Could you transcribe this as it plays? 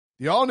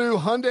The all-new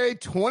Hyundai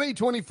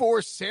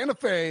 2024 Santa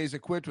Fe is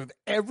equipped with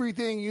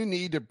everything you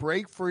need to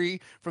break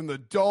free from the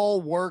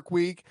dull work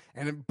week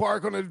and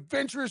embark on an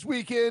adventurous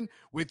weekend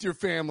with your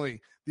family.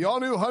 The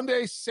all-new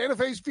Hyundai Santa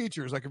Fe's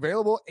features like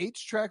available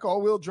H-Track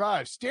all-wheel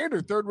drive,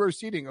 standard third-row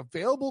seating,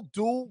 available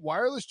dual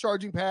wireless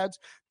charging pads,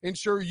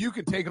 ensure you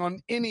can take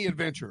on any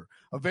adventure.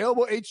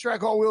 Available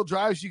H-Track all-wheel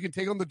drives, you can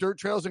take on the dirt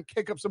trails and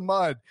kick up some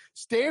mud.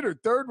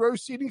 Standard third-row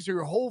seating so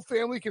your whole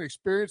family can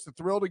experience the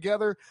thrill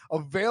together.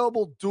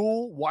 Available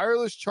dual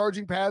wireless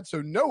charging pads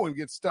so no one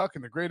gets stuck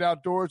in the great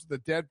outdoors with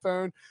a dead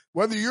phone.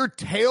 Whether you're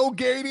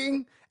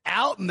tailgating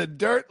out in the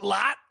dirt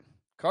lot,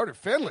 Carter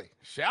Finley,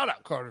 shout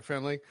out Carter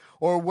Finley,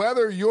 or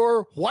whether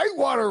you're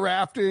whitewater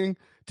rafting,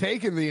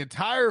 taking the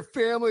entire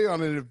family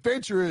on an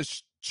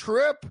adventurous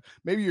trip,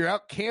 maybe you're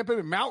out camping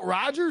in Mount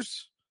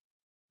Rogers.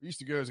 I used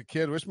to go as a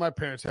kid. Wish my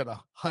parents had a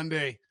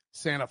Hyundai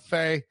Santa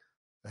Fe.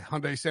 The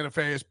Hyundai Santa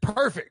Fe is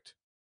perfect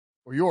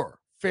for your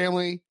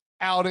family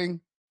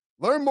outing.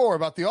 Learn more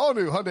about the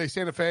all-new Hyundai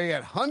Santa Fe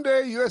at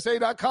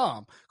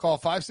HyundaiUSA.com. Call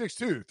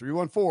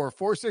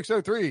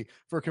 562-314-4603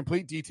 for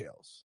complete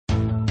details.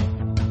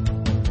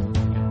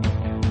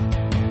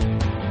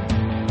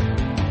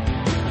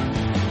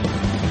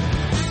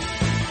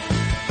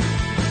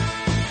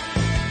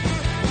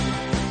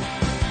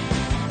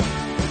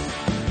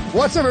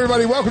 What's up,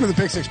 everybody? Welcome to the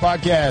Pick Six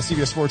Podcast,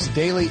 CBS Sports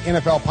Daily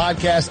NFL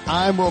Podcast.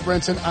 I'm Will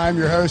Brinson. I'm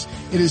your host.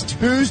 It is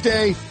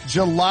Tuesday,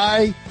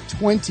 July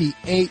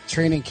 28th.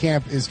 Training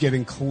camp is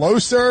getting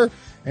closer,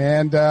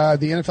 and the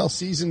NFL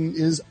season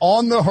is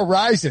on the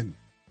horizon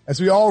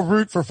as we all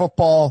root for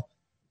football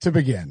to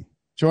begin.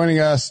 Joining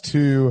us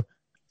to...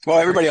 Well,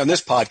 everybody on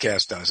this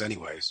podcast does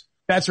anyways.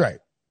 That's right.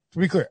 To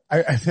be clear,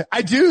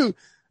 I do,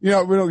 we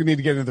don't need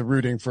to get into the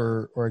rooting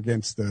for or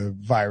against the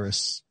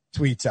virus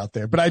tweets out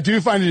there, but I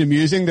do find it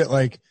amusing that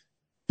like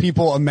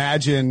people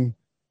imagine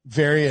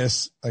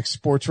various like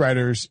sports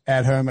writers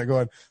at home like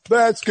going,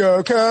 "Let's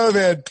go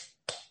COVID."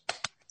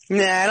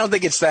 Nah, I don't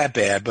think it's that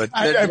bad, but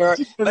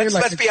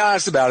let's be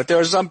honest about it. There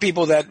are some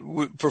people that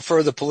would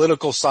prefer the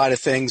political side of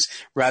things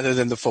rather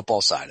than the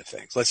football side of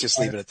things. Let's just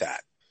leave it at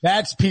that.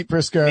 That's Pete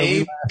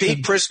Prisco.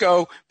 Pete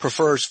Prisco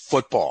prefers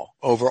football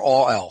over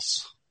all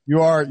else.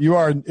 You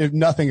are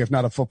nothing if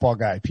not a football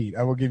guy, Pete.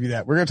 I will give you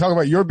that. We're going to talk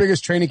about your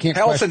biggest training camp.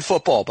 Health and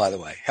football, by the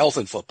way. Health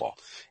and football.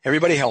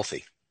 Everybody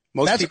healthy.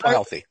 Most people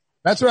healthy.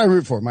 That's what I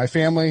root for. My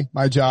family,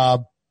 my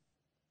job,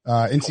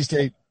 NC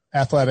State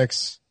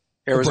athletics.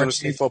 Arizona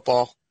State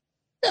football.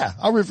 Yeah,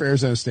 I'll root for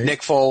Arizona State.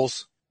 Nick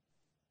Foles.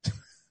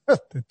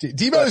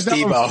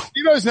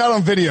 Debo's not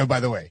on video, by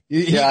the way.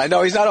 Yeah, I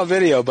know he's not on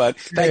video, but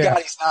thank God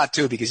he's not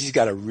too, because he's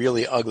got a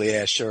really ugly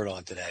ass shirt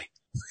on today.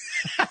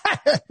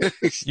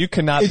 You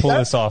cannot pull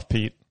this off,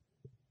 Pete.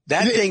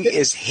 That thing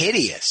is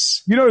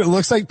hideous. You know what it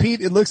looks like,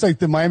 Pete? It looks like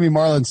the Miami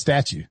Marlins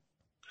statue.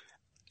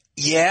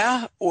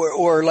 Yeah,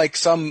 or like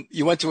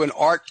you went to an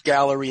art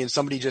gallery and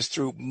somebody just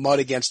threw mud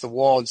against the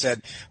wall and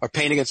said, or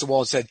paint against the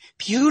wall and said,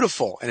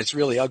 beautiful, and it's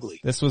really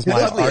ugly. This was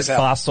my art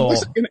fossil. It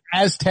looks like an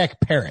Aztec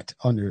parrot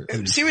on your.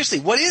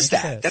 Seriously, what is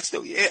that?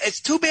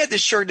 It's too bad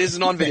this shirt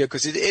isn't on video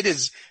because it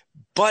is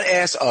butt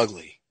ass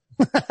ugly.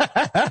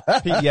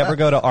 Pete, you ever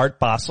go to Art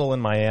Basel in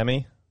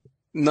Miami?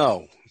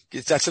 No,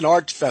 that's an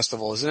art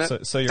festival, isn't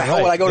it? So you're the hell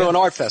right. would I go to an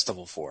art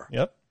festival for?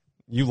 Yep.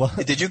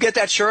 Did you get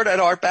that shirt at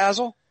Art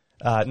Basel?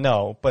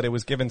 No, but it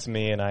was given to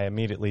me, and I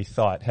immediately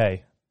thought,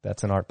 "Hey,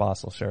 that's an Art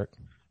Basel shirt."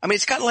 I mean,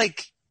 it's got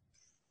like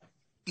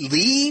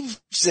leaves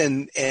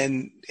and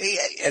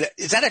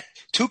is that a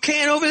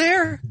toucan over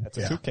there? That's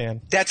a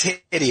toucan. That's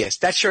hideous.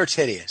 That shirt's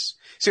hideous.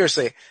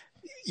 Seriously,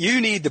 you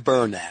need to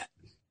burn that.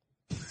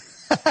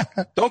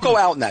 Don't go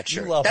out in that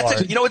shirt.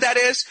 You know what that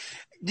is?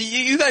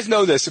 You guys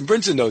know this, and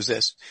Brinson knows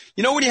this.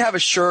 You know when you have a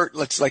shirt,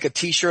 it's like a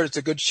t-shirt, it's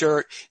a good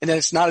shirt, and then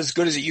it's not as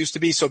good as it used to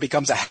be, so it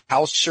becomes a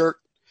house shirt?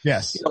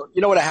 Yes.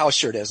 You know what a house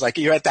shirt is. Like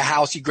you're at the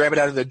house, you grab it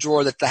out of the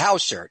drawer, that's the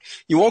house shirt.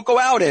 You won't go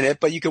out in it,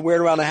 but you can wear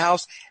it around the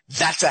house.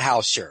 That's a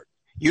house shirt.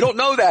 You don't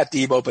know that,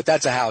 Debo, but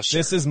that's a house shirt.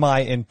 This is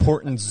my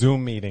important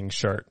Zoom meeting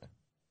shirt.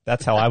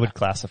 That's how I would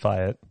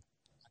classify it.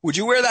 Would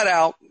you wear that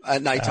out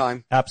at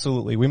nighttime?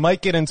 Absolutely. We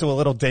might get into a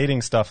little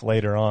dating stuff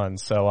later on.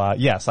 So,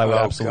 yes, I would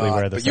absolutely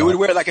wear this. But you would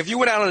wear, like, if you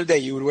went out on a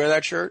date, you would wear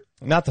that shirt?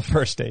 Not the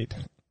first date.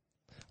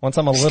 Once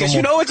I'm a little because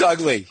you know it's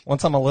ugly.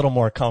 Once I'm a little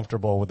more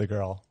comfortable with the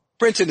girl.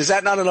 Brinson, is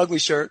that not an ugly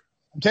shirt?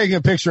 I'm taking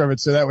a picture of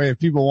it so that way if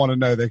people want to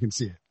know, they can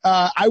see it.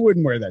 I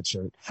wouldn't wear that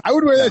shirt. I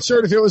would wear that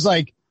shirt if it was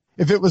like,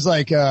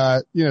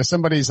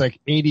 somebody's like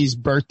 80s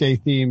birthday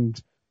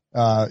themed,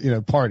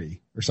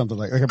 party or something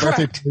like a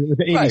birthday with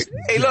the 80s. Right.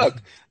 Hey,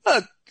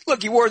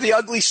 look, you wore the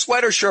ugly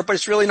sweater shirt, but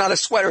it's really not a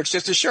sweater. It's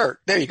just a shirt.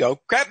 There you go.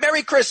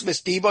 Merry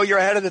Christmas, Debo. You're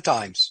ahead of the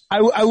times.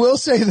 I will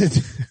say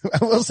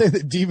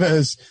that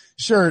Debo's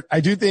shirt, I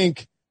do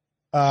think,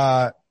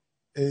 it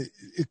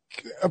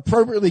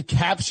appropriately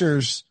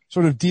captures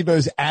sort of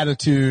Debo's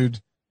attitude,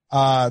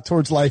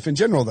 towards life in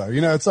general, though.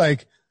 It's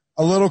like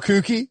a little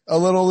kooky, a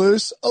little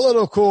loose, a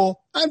little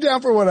cool. I'm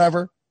down for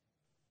whatever.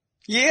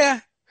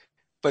 Yeah,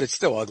 but it's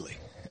still ugly.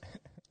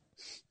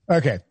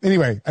 Okay.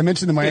 Anyway, I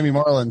mentioned the Miami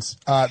Marlins.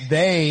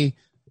 They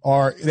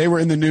they were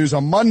in the news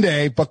on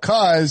Monday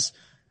because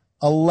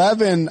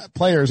 11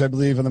 players, I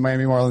believe, in the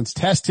Miami Marlins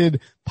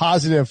tested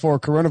positive for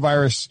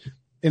coronavirus.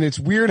 And it's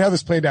weird how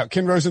this played out.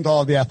 Ken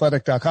Rosenthal of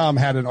theathletic.com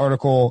had an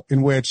article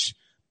in which,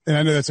 and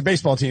I know that's a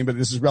baseball team, but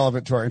this is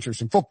relevant to our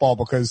interest in football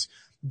because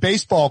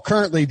baseball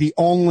currently the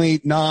only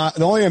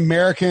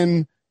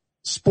American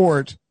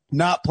sport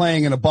not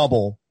playing in a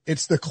bubble.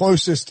 It's the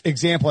closest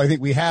example I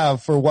think we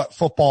have for what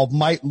football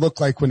might look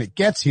like when it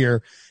gets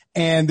here.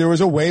 And there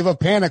was a wave of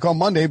panic on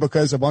Monday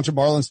because a bunch of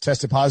Marlins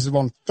tested positive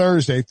on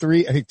Thursday,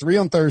 three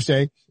on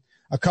Thursday,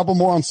 a couple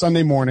more on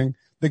Sunday morning.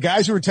 The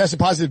guys who were tested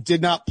positive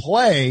did not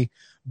play,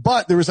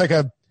 but there was like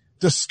a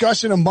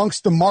discussion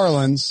amongst the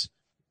Marlins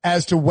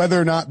as to whether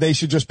or not they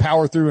should just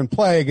power through and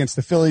play against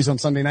the Phillies on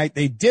Sunday night.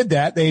 They did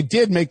that. They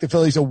did make the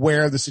Phillies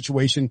aware of the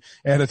situation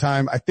ahead of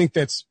time. I think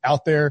that's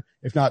out there.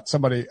 If not,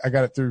 I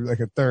got it through like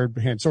a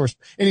third-hand source.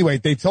 Anyway,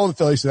 they told the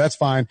Phillies, so that's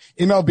fine.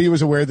 MLB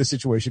was aware of the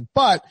situation,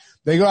 but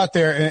they go out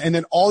there and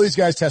then all these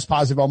guys test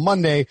positive on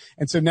Monday.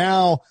 And so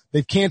now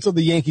they've canceled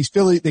the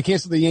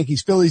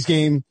Yankees-Phillies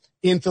game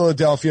in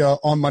Philadelphia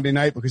on Monday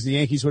night because the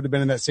Yankees would have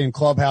been in that same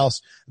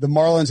clubhouse. The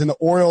Marlins and the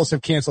Orioles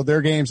have canceled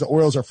their games. The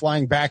Orioles are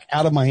flying back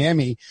out of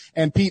Miami.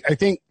 And Pete, I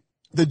think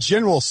the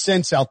general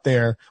sense out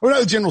there, or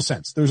not the general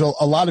sense, there's a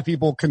lot of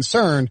people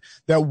concerned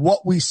that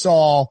what we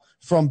saw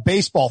from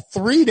baseball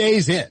 3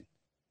 days in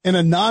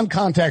a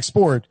non-contact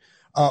sport,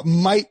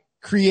 might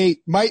be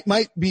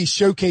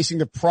showcasing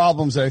the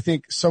problems that I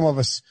think some of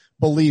us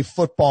believe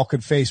football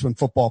could face when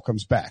football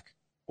comes back.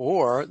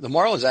 Or the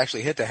Marlins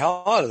actually hit the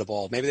hell out of the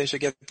ball. Maybe they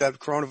should get that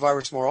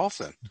coronavirus more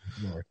often.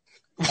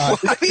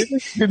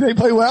 Did they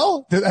play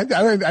well? I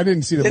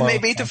didn't see the Didn't Marlins. They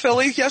beat the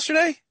Phillies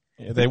yesterday?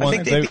 Yeah, they won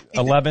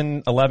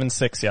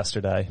 11-6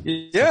 yesterday.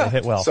 Yeah. So they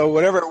hit well. So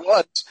whatever it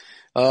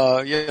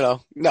was,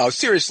 no,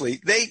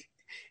 seriously,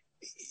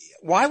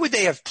 why would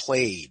they have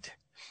played?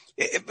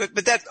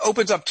 But that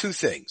opens up two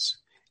things.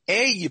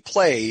 A, you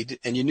played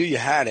and you knew you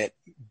had it.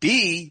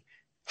 B,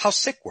 how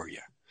sick were you?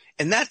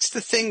 And that's the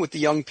thing with the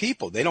young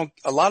people.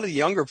 A lot of the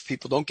younger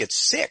people don't get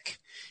sick.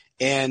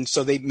 And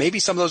so maybe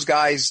some of those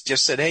guys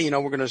just said, hey,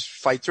 we're going to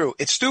fight through.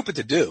 It's stupid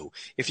to do.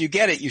 If you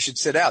get it, you should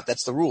sit out.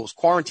 That's the rules.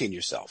 Quarantine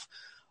yourself.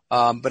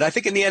 But I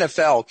think in the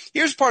NFL,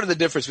 here's part of the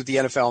difference with the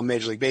NFL and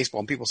Major League Baseball.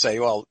 And people say,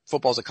 well,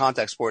 football's a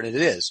contact sport, and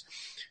it is.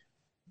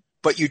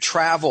 But you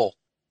travel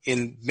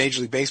in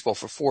Major League Baseball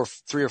for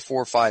 3 or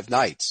 4 or 5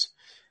 nights.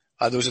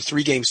 There was a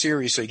 3-game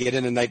series, so you get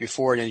in the night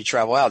before and then you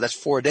travel out. That's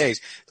 4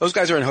 days. Those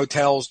guys are in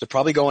hotels. They're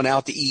probably going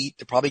out to eat.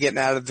 They're probably getting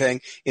out of the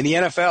thing. In the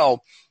NFL,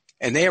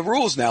 and they have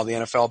rules now, the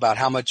NFL, about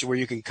how much, where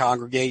you can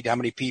congregate, how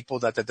many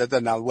people,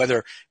 Now,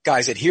 whether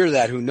guys adhere to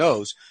that, who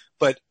knows?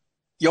 But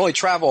you only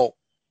travel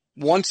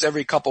once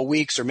every couple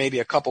weeks or maybe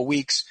a couple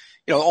weeks,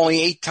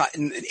 only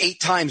 8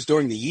 times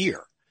during the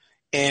year.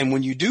 And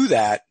when you do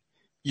that,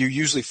 you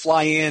usually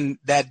fly in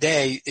that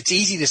day. It's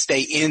easy to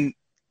stay in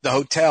the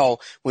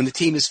hotel when the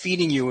team is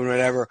feeding you and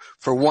whatever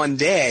for one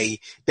day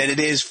than it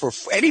is for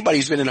anybody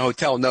who's been in a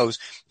hotel knows.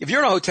 If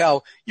you're in a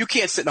hotel, you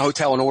can't sit in a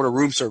hotel and order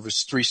room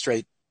service 3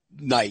 straight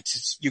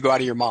nights. You go out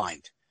of your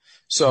mind.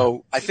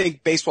 So I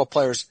think baseball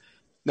players,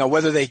 now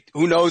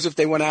who knows if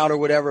they went out or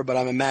whatever, but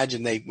I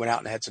imagine they went out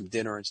and had some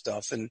dinner and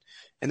stuff, and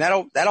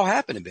that'll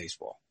happen in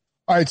baseball.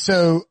 All right.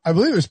 So I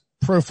believe it was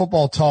Pro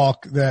Football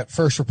Talk that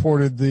first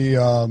reported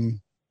the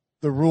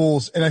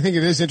rules. And I think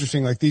it is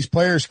interesting. Like, these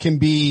players can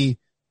be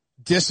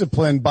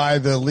disciplined by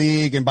the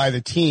league and by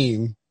the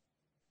team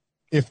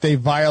if they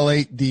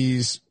violate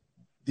these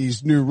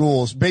new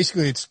rules.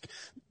 Basically, it's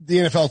the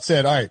NFL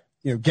said, all right,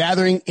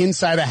 gathering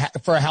inside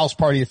for a house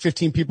party of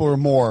 15 people or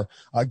more,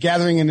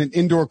 gathering in an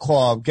indoor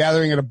club,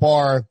 gathering at a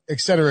bar,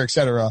 et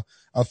cetera,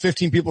 of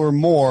 15 people or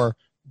more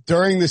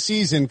during the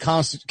season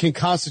can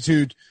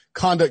constitute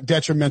conduct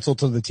detrimental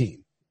to the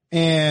team.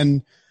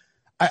 And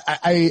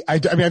I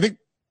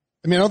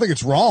don't think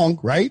it's wrong,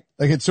 right?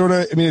 Like, it sort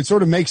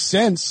of makes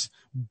sense,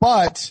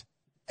 but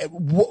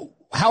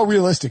how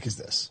realistic is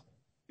this?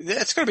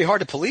 It's going to be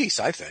hard to police,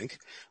 I think.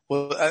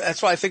 Well,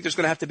 that's why I think there's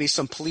going to have to be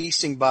some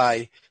policing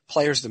by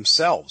players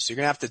themselves. You're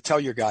going to have to tell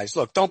your guys,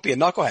 look, don't be a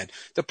knucklehead.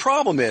 The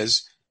problem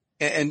is,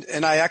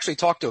 and I actually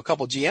talked to a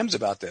couple GMs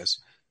about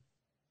this,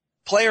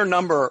 player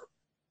number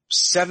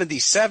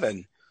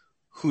 77,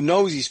 who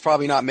knows he's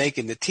probably not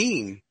making the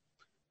team,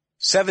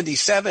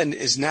 77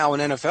 is now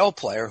an NFL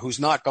player who's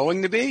not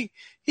going to be.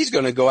 He's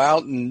going to go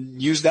out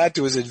and use that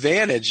to his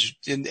advantage.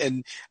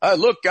 And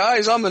look,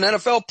 guys, I'm an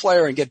NFL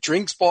player, and get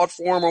drinks bought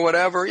for him or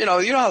whatever. You know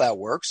how that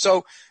works.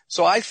 So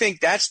I think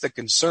that's the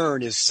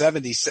concern, is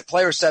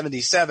player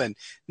 77,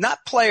 not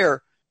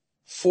player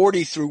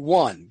 40 through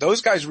 1.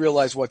 Those guys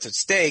realize what's at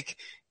stake.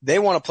 They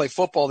want to play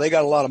football. They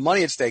got a lot of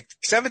money at stake.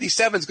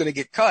 77 is going to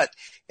get cut,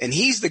 and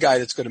he's the guy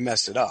that's going to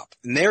mess it up.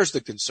 And there's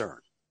the concern.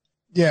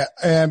 Yeah.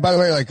 And by the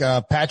way, like,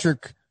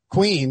 Patrick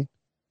Queen,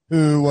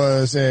 who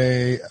was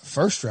a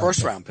first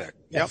round pick.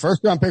 Yep.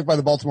 First round pick by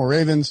the Baltimore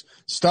Ravens,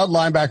 stud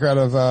linebacker out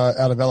of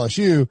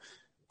LSU,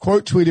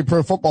 quote tweeted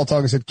Pro Football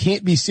Talk and said,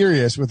 can't be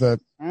serious, with a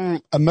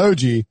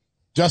emoji.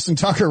 Justin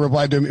Tucker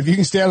replied to him, if you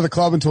can stay out of the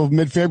club until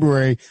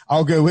mid-February,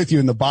 I'll go with you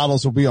and the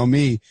bottles will be on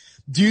me.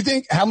 Do you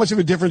think, how much of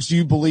a difference do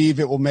you believe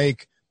it will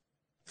make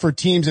for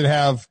teams that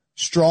have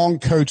strong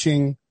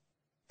coaching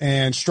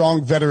and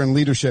strong veteran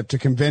leadership to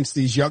convince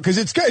these young, cause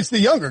it's the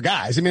younger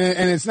guys. I mean,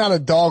 and it's not a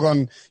dog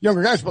on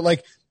younger guys, but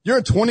like you're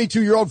a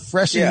 22-year-old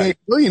freshly made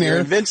billionaire.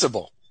 You're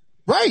invincible.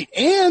 Right.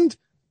 And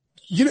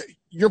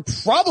you're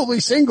probably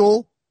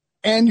single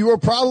and you are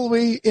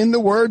probably, in the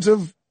words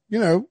of,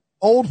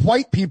 old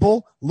white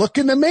people,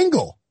 looking to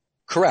mingle.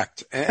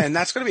 Correct. And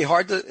that's going to be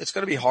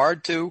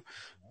hard to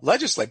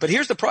legislate. But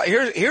here's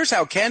here's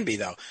how it can be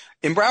though.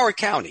 In Broward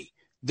County,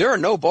 there are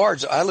no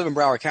bars. I live in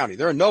Broward County.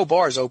 There are no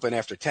bars open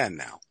after 10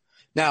 now.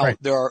 Now right.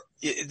 They're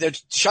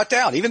shut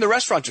down. Even the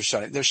restaurants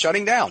are they're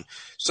shutting down.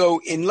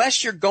 So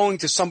unless you're going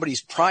to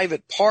somebody's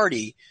private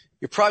party,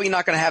 you're probably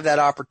not going to have that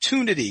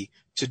opportunity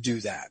to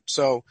do that.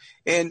 So,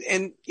 and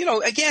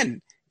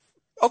again,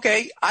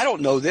 okay, I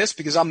don't know this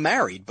because I'm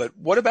married, but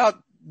what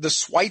about the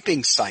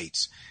swiping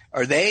sites?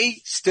 Are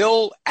they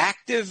still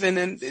active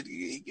and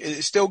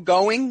still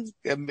going?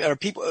 Are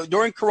people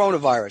during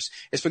coronavirus?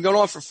 It's been going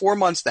on for 4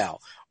 months now.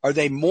 Are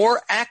they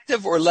more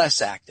active or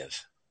less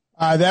active?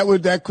 The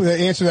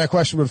answer to that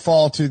question would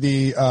fall to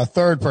the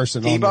third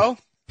person. Debo?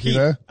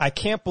 Pete, I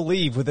can't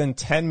believe within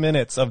 10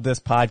 minutes of this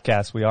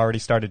podcast, we already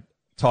started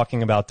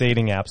talking about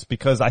dating apps,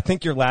 because I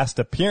think your last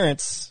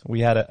appearance, we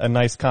had a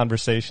nice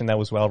conversation that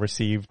was well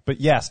received. But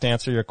yes, to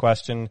answer your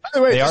question. By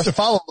the way, just to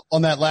follow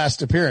on that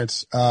last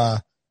appearance,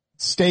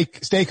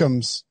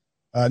 Steakums,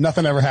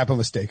 nothing ever happened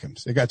with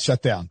Steakums. It got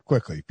shut down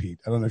quickly, Pete.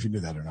 I don't know if you knew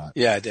that or not.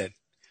 Yeah, I did.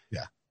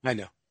 Yeah. I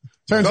know.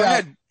 Turns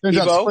out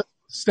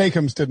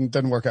Steakums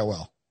didn't work out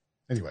well.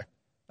 Anyway.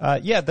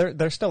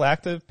 They're still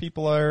active.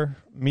 People are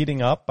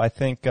meeting up. I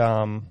think,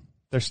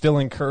 they're still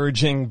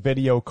encouraging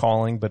video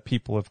calling, but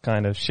people have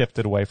kind of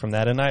shifted away from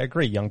that. And I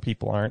agree, young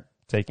people aren't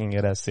taking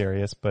it as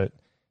serious, but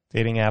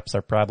dating apps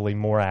are probably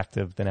more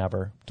active than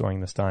ever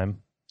during this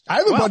time. I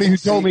have a buddy who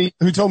told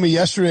me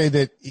yesterday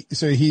that,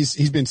 so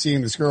he's been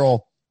seeing this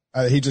girl,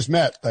 he just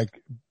met,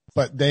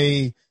 but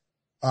they,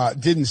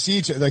 didn't see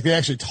each other. Like they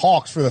actually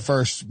talked for the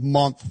first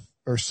month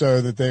or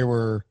so that they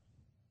were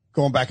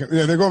going back,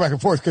 they're going back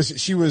and forth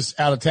because she was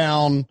out of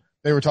town.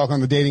 They were talking on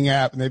the dating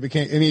app and they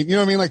became, you know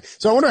what I mean? Like,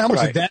 so I wonder how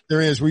much of that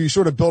there is where you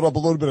sort of build up a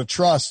little bit of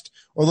trust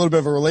or a little bit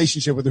of a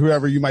relationship with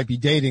whoever you might be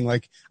dating.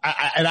 Like,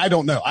 I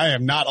don't know. I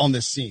am not on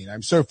this scene.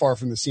 I'm so far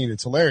from the scene.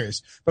 It's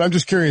hilarious, but I'm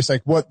just curious,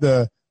 like what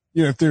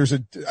if there's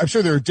I'm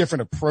sure there are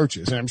different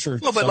approaches and I'm sure.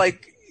 Well, but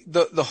like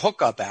the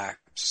hookup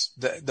apps,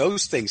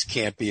 those things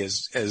can't be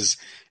as,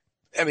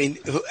 I mean,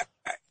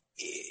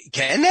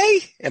 can they?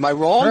 Am I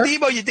wrong, sure.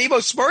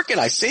 Debo's smirking.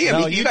 I see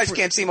him. No, you guys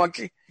can't see him on.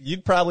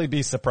 You'd probably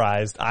be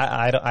surprised.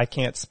 I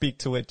can't speak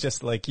to it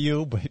just like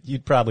you, but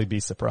you'd probably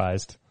be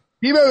surprised.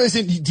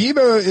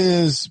 Debo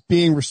is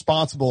being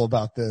responsible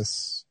about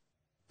this.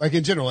 Like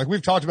in general, like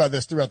we've talked about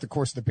this throughout the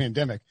course of the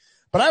pandemic,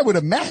 but I would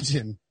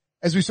imagine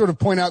as we sort of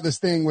point out this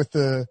thing with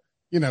the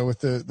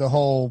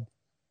whole,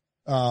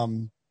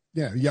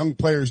 young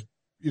players,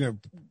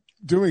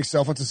 doing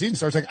stuff once the season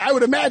starts. Like I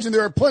would imagine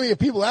there are plenty of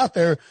people out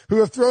there who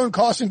have thrown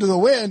caution to the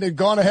wind and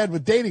gone ahead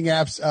with dating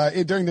apps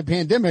during the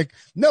pandemic,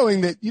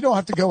 knowing that you don't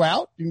have to go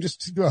out. You can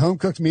just do a home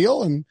cooked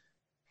meal and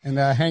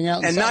hang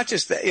out. And not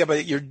just that,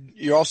 but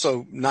you're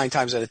also 9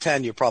 times out of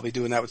 10, you're probably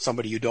doing that with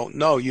somebody you don't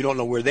know. You don't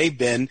know where they've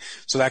been.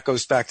 So that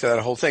goes back to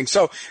that whole thing.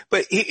 So,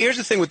 but here's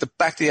the thing with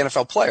back to the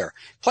NFL player.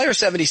 Player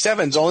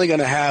 77 is only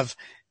going to have,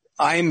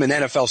 I'm an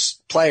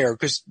NFL player,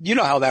 because you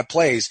know how that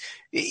plays.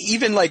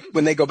 Even like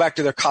when they go back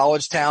to their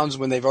college towns,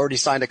 when they've already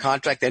signed a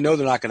contract, they know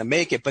they're not going to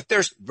make it, but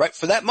right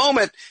for that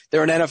moment,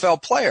 they're an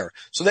NFL player.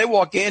 So they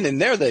walk in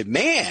and they're the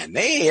man.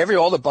 Hey,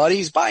 all the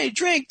buddies buy a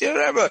drink,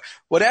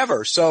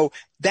 whatever. So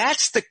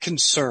that's the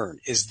concern,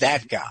 is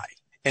that guy.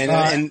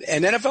 And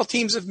NFL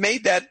teams have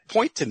made that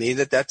point to me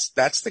that's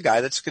the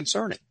guy that's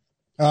concerning.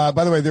 By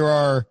the way, there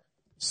are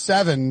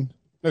 6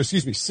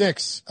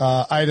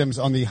 items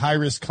on the high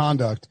risk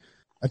conduct.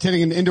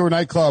 Attending an indoor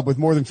nightclub with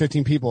more than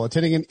 15 people,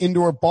 attending an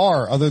indoor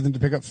bar other than to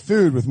pick up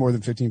food with more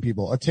than 15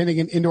 people, attending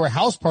an indoor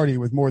house party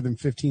with more than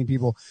 15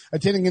 people,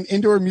 attending an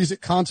indoor music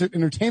concert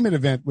entertainment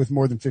event with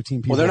more than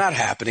 15 people. Well, they're not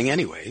happening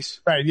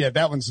anyways. Right. Yeah.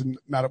 That one's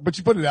but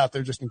you put it out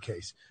there just in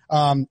case.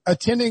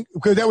 Attending,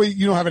 because that way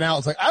you don't have an out.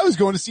 It's like, I was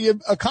going to see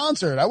a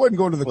concert. I wasn't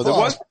going to the club.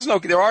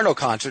 There are no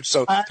concerts.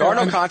 So there are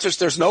no concerts.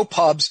 There's no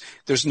pubs.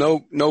 There's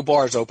no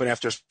bars open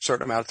after a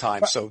certain amut of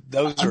time. So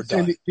those are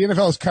done. The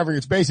NFL is covering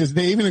its bases.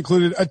 They even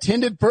included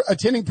attending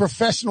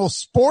professional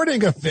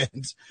sporting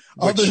events.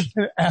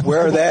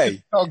 Where are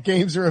they?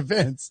 Games or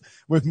events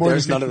with more than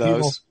 50 people. There's none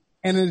of those.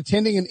 And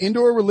attending an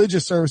indoor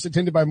religious service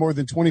attended by more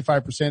than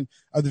 25%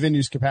 of the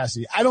venue's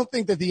capacity. I don't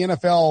think that the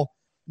NFL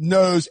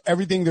knows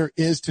everything there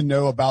is to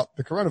know about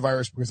the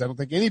coronavirus, because I don't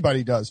think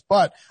anybody does.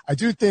 But I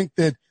do think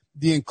that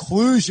the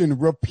inclusion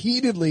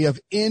repeatedly of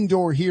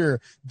indoor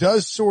here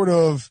does sort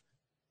of,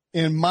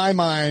 in my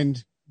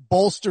mind,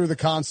 bolster the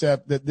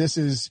concept that this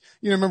is,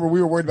 remember we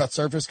were worried about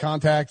surface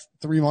contact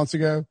 3 months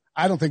ago.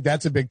 I don't think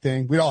that's a big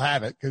thing. We'd all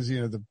have it because,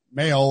 the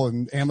mail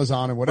and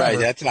Amazon and whatever.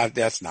 Right.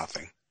 That's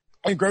nothing.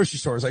 And grocery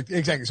stores, like,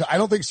 exactly. So I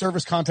don't think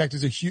service contact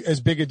is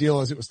as big a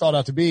deal as it was thought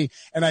out to be.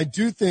 And I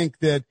do think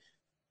that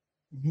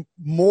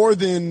more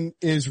than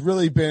is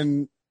really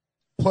been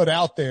put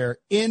out there,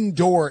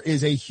 indoor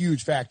is a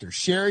huge factor.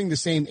 Sharing the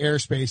same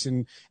airspace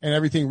and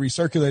everything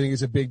recirculating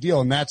is a big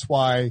deal. And that's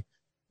why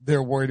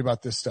they're worried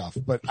about this stuff.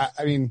 But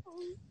I mean,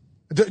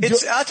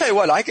 I'll tell you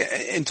what,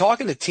 in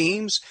talking to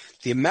teams,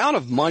 the amount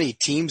of money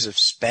teams have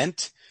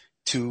spent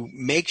to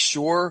make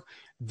sure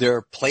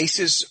their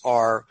places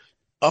are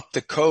up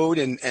to code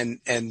and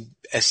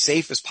as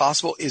safe as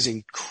possible is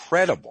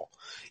incredible.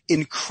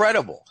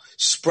 Incredible.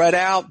 Spread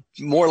out,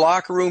 more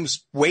locker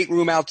rooms, weight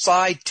room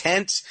outside,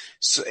 tents.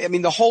 So, I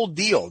mean, the whole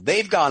deal.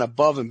 They've gone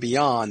above and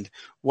beyond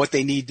what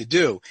they need to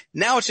do.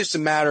 Now it's just a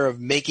matter of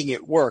making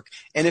it work.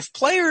 And if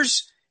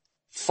players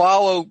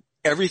follow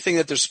everything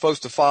that they're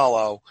supposed to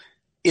follow,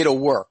 it'll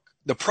work.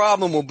 The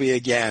problem will be,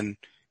 again,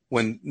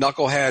 when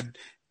knucklehead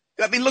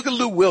 – I mean, look at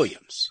Lou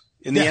Williams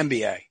in the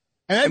NBA.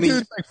 And that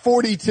dude's like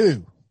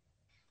 42.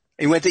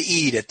 He went to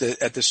eat at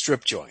the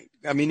strip joint.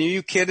 I mean, are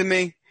you kidding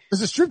me? Does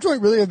the strip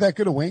joint really have that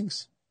good of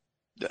wings?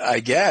 I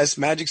guess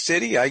Magic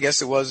City. I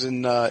guess it was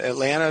in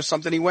Atlanta or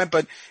something he went.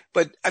 But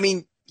I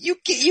mean, you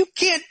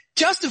can't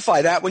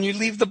justify that when you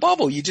leave the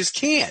bubble. You just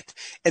can't.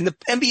 And the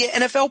NBA,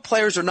 NFL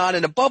players are not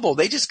in a bubble.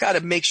 They just got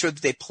to make sure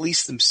that they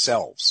police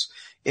themselves.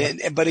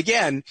 But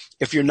again,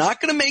 if you're not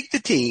going to make the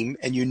team,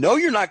 and you're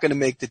not going to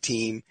make the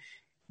team,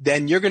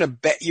 then you're going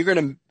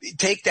to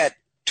take that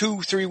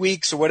 2-3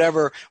 weeks or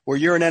whatever where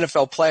you're an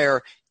NFL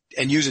player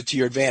and use it to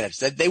your advantage.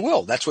 That they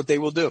will. That's what they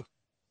will do.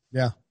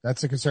 Yeah,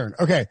 that's a concern.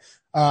 Okay.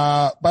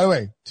 By the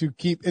way, to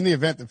keep in the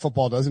event that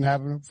football doesn't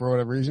happen for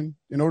whatever reason,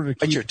 in order to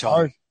keep your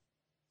tone.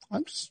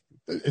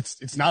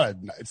 It's not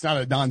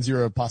a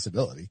non-zero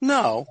possibility.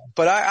 No,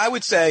 but I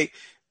would say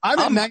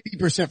I'm at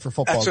 90% for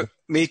football.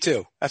 Me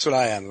too. That's what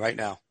I am right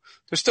now.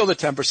 There's still the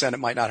 10% it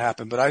might not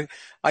happen, but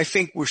I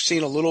think we're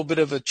seeing a little bit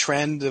of a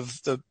trend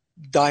of the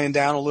dying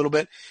down a little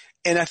bit.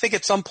 And I think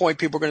at some point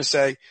people are going to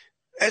say,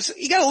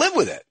 you got to live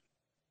with it.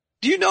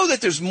 Do you know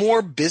that there's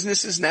more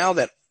businesses now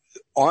that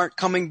aren't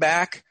coming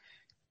back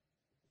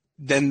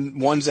than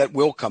ones that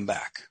will come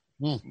back?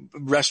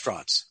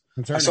 Restaurants.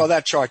 Concerning. I saw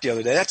that chart the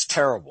other day. That's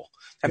terrible.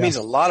 That means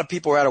a lot of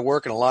people are out of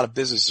work and a lot of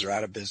businesses are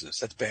out of business.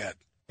 That's bad.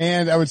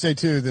 And I would say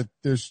too that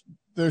there's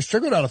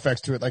trickle-down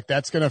effects to it. Like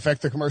that's going to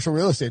affect the commercial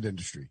real estate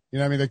industry. You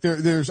know what I mean? Like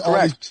there's all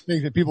these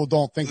things that people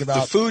don't think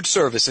about. The food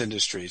service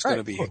industry is going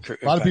to be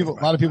a lot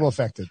of people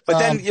affected. But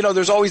then,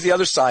 there's always the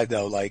other side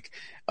though. Like,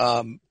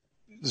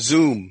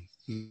 Zoom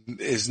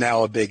is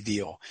now a big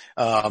deal.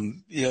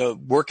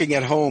 Working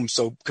at home.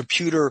 So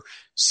computer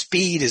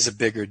speed is a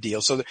bigger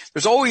deal. So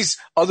there's always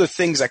other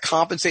things that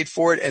compensate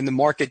for it. And the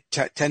market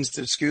tends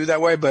to skew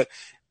that way. But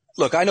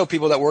look, I know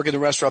people that work in the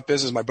restaurant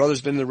business. My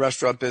brother's been in the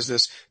restaurant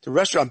business. The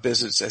restaurant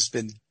business has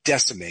been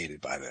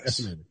decimated by this.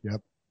 Decimated.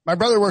 Yep. My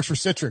brother works for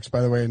Citrix,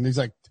 by the way, and he's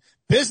like,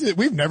 business,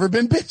 we've never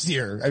been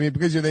busier. I mean,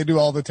 because they do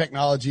all the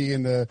technology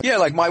and the. Yeah,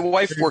 like my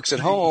wife works at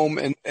home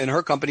and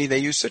her company, they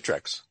use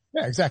Citrix.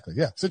 Yeah, exactly.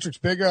 Yeah.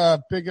 Citrix, big, I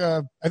think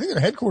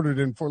they're headquartered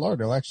in Fort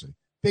Lauderdale, actually.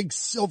 Big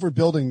silver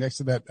building next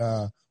to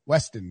that,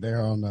 Westin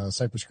there on,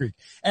 Cypress Creek.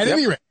 At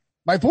any rate,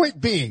 my point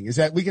being is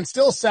that we can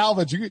still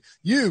salvage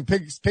you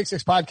Pick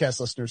Six podcast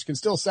listeners can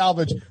still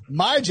salvage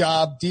my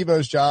job,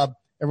 Devo's job,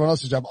 everyone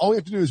else's job. All we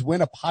have to do is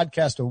win a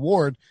podcast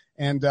award.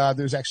 And,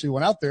 there's actually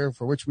one out there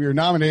for which we are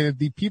nominated,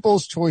 the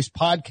People's Choice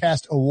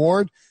Podcast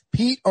Award.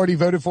 Pete already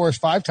voted for us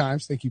 5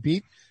 times. Thank you,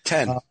 Pete.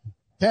 10.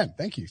 10.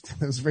 Thank you.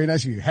 That was very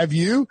nice of you. Have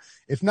you?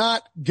 If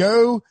not,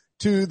 go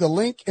to the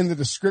link in the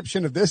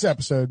description of this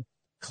episode,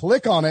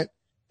 click on it.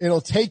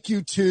 It'll take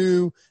you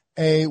to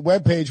a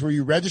webpage where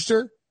you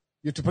register.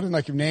 You have to put in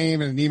like your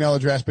name and an email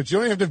address, but you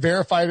don't even have to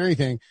verify it or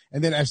anything.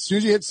 And then as soon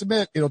as you hit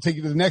submit, it'll take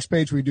you to the next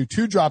page where you do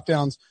 2 drop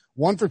downs,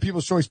 one for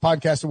People's Choice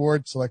Podcast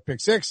Award, select Pick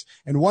 6,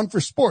 and one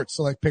for sports,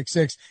 select Pick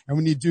 6. And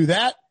when you do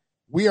that,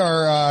 we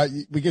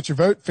get your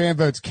vote. Fan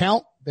votes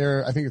count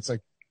there. I think it's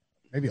like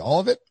maybe all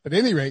of it, but at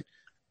any rate,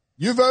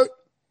 you vote,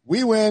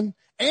 we win.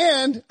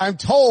 And I'm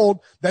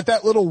told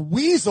that little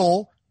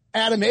weasel,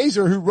 Adam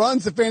Azer, who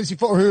runs the fantasy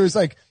football, who is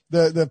like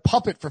the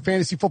puppet for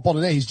fantasy football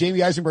today. He's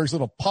Jamie Eisenberg's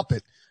little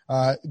puppet.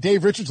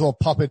 Dave Richards' little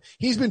puppet.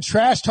 He's been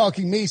trash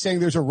talking me saying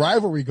there's a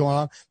rivalry going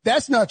on.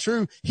 That's not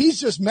true.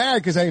 He's just mad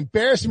because I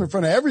embarrassed him in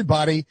front of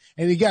everybody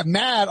and he got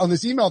mad on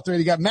this email thread.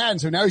 He got mad.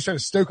 And so now he's trying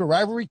to stoke a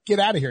rivalry. Get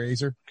out of here,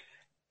 Azer.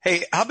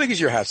 Hey, how big is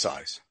your hat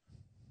size?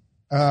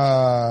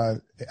 I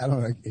don't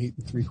know, like 8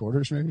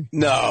 3/4 maybe.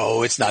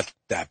 No, it's not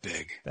that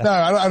big. No,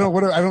 I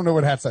don't know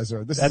what hat size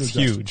are. That's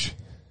huge.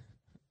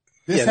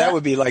 That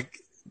would be like,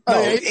 no,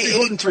 8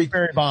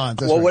 3/4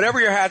 Bonds. Well, right.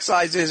 Whatever your hat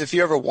size is, if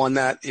you ever won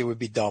that, it would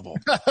be double.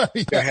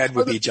 Your head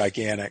would be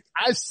gigantic.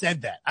 I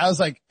said that. I was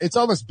like, it's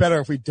almost better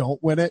if we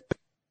don't win it.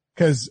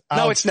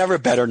 No, it's never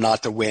better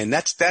not to win.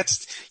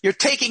 You're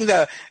taking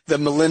the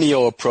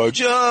millennial approach.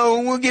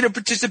 Oh, we'll get a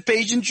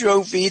participation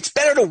trophy. It's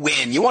better to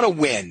win. You want to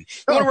win.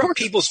 You want to rub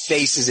people's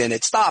faces in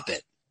it. Stop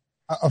it.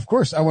 Of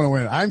course, I want to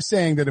win. I'm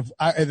saying that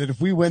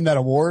if we win that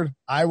award,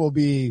 I will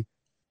be,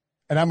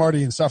 and I'm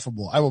already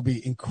insufferable. I will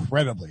be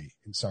incredibly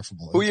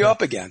insufferable. Who are you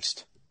up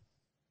against?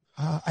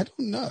 I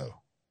don't know.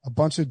 A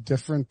bunch of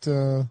different,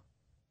 a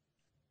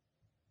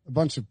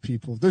bunch of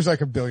people. There's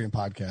like a billion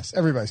podcasts.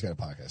 Everybody's got a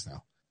podcast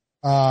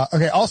now.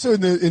 Okay. Also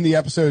in the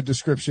episode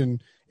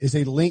description is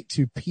a link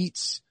to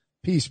Pete's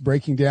piece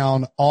breaking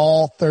down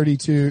all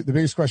 32, the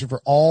biggest question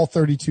for all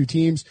 32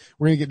 teams.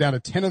 We're going to get down to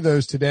 10 of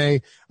those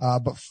today.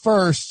 But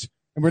first,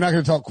 and we're not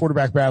going to talk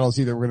quarterback battles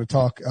either. We're going to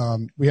talk,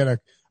 we had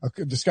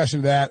a discussion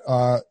of that,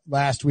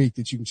 last week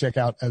that you can check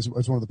out as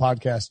one of the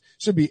podcasts.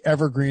 Should be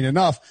evergreen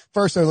enough.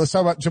 First though, let's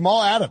talk about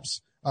Jamal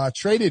Adams,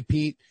 traded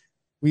Pete.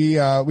 We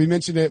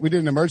mentioned it. We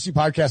did an emergency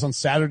podcast on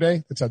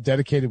Saturday. That's how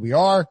dedicated we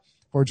are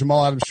for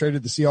Jamal Adams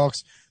traded the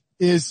Seahawks.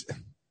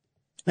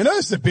 I know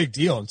this is a big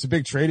deal. It's a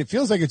big trade. It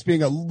feels like it's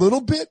being a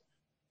little bit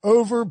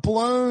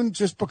overblown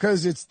just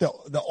because it's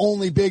the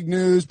only big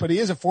news, but he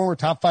is a former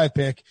top 5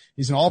 pick.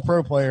 He's an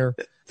all-pro player.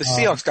 The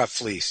Seahawks got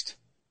fleeced.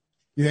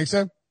 You think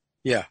so?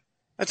 Yeah.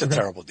 That's a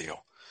terrible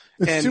deal.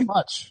 It's too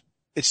much.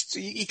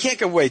 You can't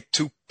give away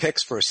 2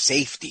 picks for a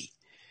safety.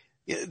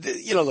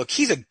 Look,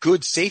 he's a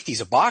good safety.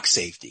 He's a box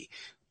safety.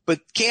 But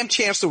Cam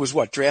Chancellor was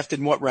drafted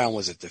in what round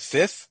was it? The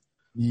 5th?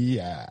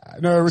 Yeah.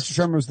 No, Richard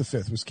Sherman was the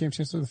 5th. Was Cam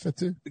Chancellor the 5th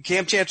too?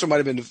 Cam Chancellor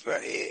might have been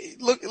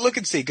look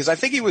and see, because I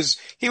think he was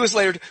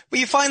later, but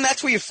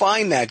that's where you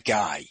find that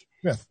guy.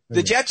 Yeah.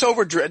 The Jets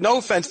no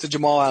offense to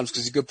Jamal Adams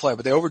because he's a good player,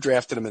 but they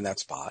overdrafted him in that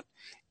spot.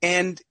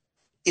 And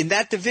in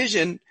that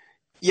division,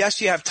 yes,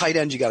 you have tight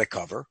ends you got to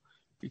cover,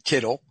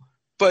 Kittle,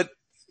 but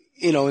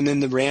and then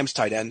the Rams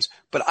tight ends,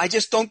 but I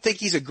just don't think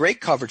he's a great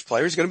coverage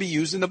player. He's going to be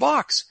used in the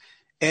box.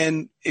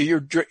 And you're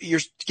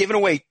giving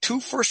away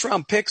 2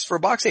 first-round picks for a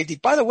box safety.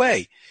 By the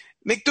way,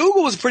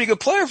 McDougal was a pretty good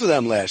player for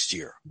them last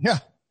year. Yeah.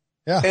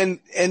 Yeah.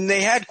 And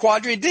they had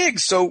Quandre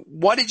Diggs. So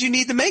what did you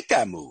need to make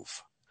that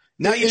move?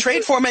 Now you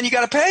trade for him and you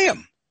got to pay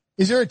him.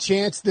 Is there a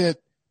chance that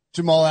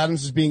Jamal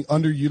Adams is being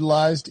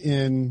underutilized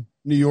in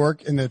New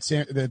York and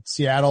that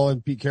Seattle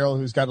and Pete Carroll,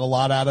 who's gotten a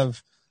lot out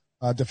of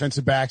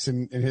defensive backs a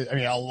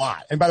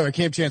lot. And by the way,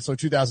 Cam Chancellor,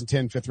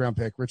 2010 5th-round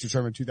pick. Richard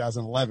Sherman,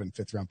 2011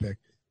 5th-round pick.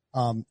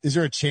 Is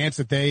there a chance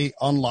that they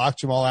unlock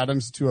Jamal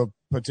Adams to a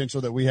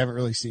potential that we haven't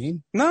really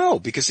seen? No,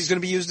 because he's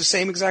going to be used the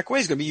same exact way.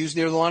 He's going to be used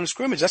near the line of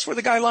scrimmage. That's where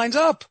the guy lines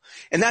up.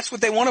 And that's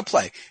what they want to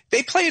play.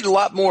 They played a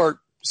lot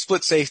more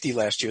split safety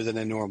last year than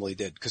they normally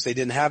did because they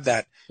didn't have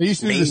that. They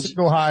used to do the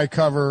single high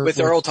cover with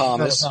Earl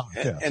Thomas.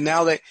 Yeah. And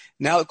now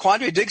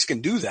Quandre Diggs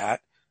can do that,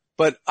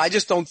 but I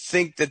just don't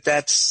think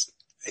that's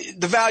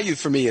the value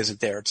for me isn't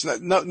there. It's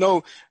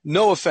no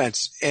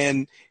offense.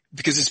 And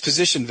because it's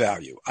position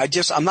value.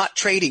 I'm not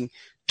trading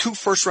 2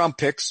 first-round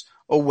picks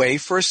away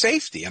for a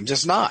safety. I'm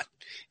just not.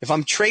 If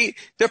I'm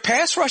their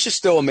pass rush is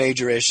still a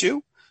major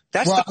issue.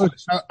 I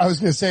was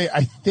going to say,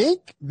 I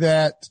think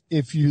that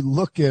if you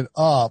look it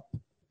up,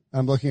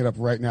 I'm looking it up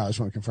right now. I just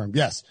want to confirm.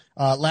 Yes.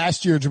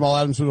 Last year, Jamal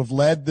Adams would have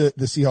led the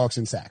Seahawks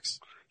in sacks.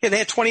 Yeah, they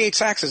had 28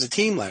 sacks as a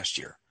team last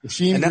year.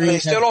 And they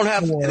still don't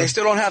have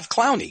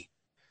Clowney.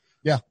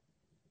 Yeah.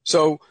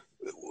 So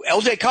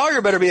LJ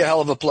Collier better be a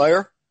hell of a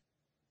player.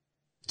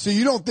 So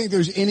you don't think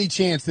there's any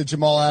chance that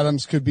Jamal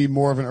Adams could be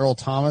more of an Earl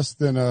Thomas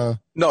than a?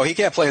 No, he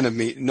can't play in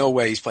the no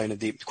way he's playing in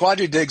the deep.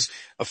 Quandre Diggs,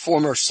 a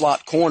former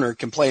slot corner,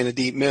 can play in the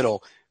deep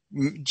middle.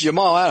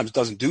 Jamal Adams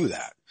doesn't do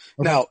that.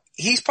 Okay. Now,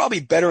 he's probably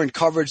better in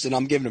coverage than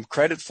I'm giving him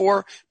credit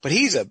for, but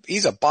he's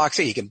a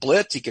boxer. He can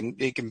blitz. He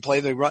can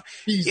play the run.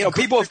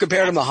 People have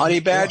compared him to Honey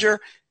Badger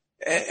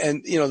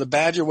and the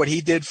Badger, what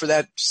he did for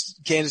that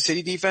Kansas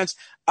City defense.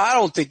 I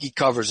don't think he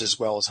covers as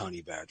well as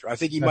Honey Badger. I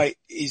think he might.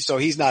 So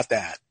he's not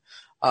that.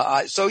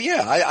 I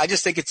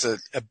just think it's a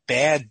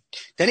bad.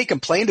 Then he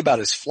complained about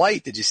his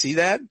flight. Did you see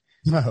that?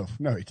 No,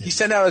 he didn't. He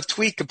sent out a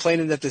tweet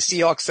complaining that the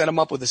Seahawks set him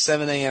up with a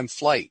 7 a.m.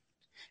 flight,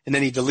 and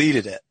then he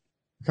deleted it.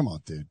 Come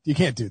on, dude. You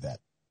can't do that.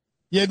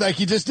 Yeah, like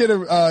he just did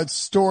a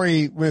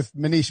story with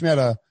Manish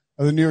Mehta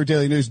of the New York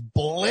Daily News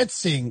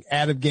blitzing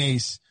Adam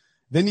Gase.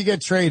 Then you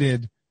get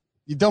traded.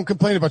 You don't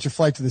complain about your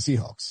flight to the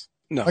Seahawks.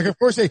 No. Like, of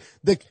course,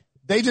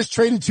 they just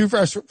traded 2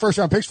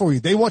 first-round picks for you.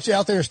 They want you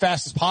out there as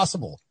fast as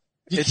possible.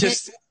 The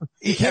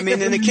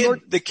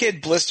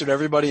kid blistered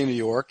everybody in New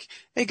York.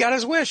 He got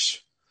his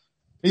wish.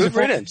 He's Good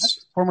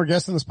riddance. Former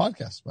guest in this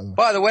podcast, by the way.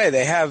 By the way,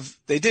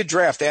 they did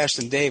draft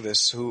Ashton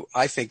Davis, who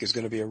I think is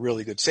going to be a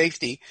really good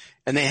safety,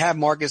 and they have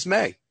Marcus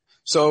May.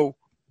 So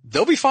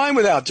they'll be fine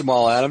without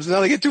Jamal Adams. Now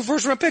they get 2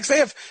 first-round picks. They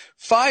have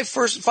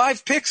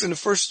 5 picks in the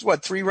first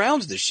 3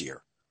 rounds this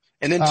year,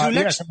 and then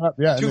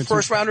 2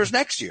 first-rounders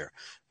next year.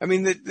 I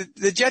mean,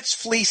 the Jets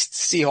fleeced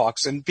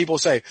Seahawks, and people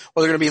say,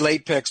 well, they're going to be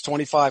late picks,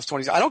 25,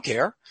 20. I don't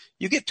care.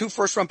 You get 2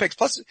 first-round picks.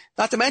 Plus,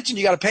 not to mention,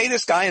 you got to pay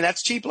this guy, and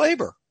that's cheap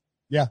labor.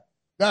 Yeah.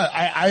 No,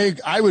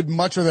 I would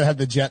much rather have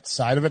the Jets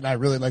side of it, and I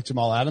really like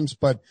Jamal Adams,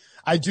 but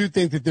I do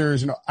think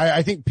that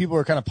I think people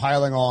are kind of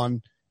piling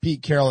on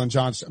Pete Carroll and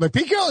John. Like,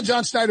 Pete Carroll and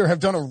John Schneider have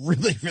done a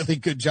really, really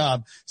good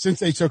job since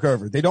they took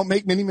over. They don't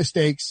make many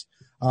mistakes.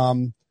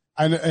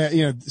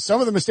 And, some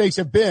of the mistakes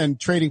have been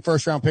trading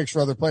first round picks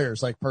for other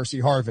players like Percy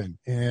Harvin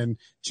and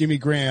Jimmy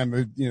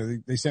Graham.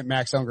 They sent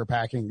Max Unger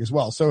packing as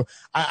well. So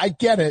I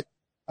get it.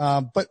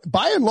 But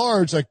by and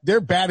large, like their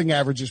batting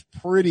average is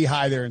pretty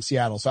high there in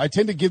Seattle. So I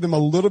tend to give them a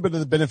little bit of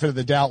the benefit of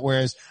the doubt,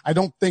 whereas I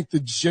don't think the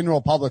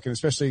general public and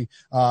especially,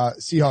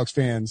 Seahawks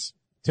fans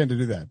tend to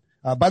do that.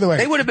 By the way,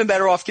 they would have been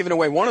better off giving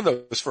away one of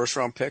those first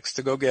round picks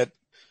to go get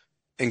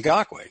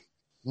Ngakoue.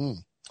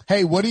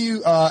 Hey, what do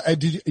you,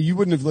 you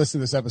wouldn't have listened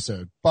to this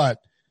episode, but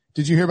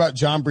did you hear about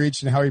John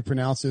Breach and how he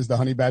pronounces the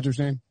Honey Badger's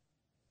name?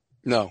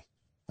 No. All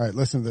right,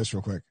 listen to this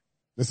real quick.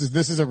 This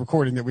is a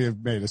recording that we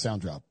have made, a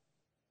sound drop.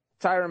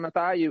 Tyrann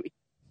Mathieu.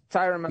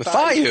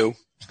 Mathieu?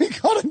 We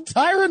called him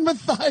Tyrann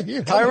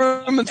Mathieu.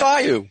 Tyrann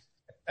Mathieu.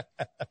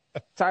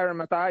 Tyrann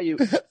Mathieu.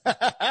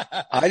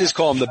 I just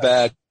call him the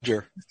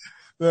Badger.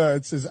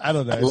 It says, I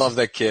don't know. I love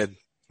that kid.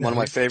 One of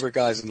my favorite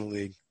guys in the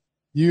league.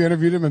 You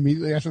interviewed him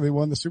immediately after they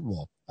won the Super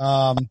Bowl.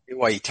 Well,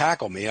 he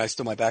tackled me.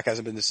 My back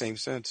hasn't been the same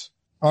since.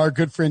 Our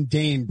good friend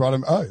Dane brought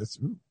him. Oh,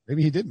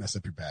 maybe he did mess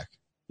up your back.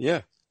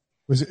 Yeah.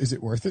 Is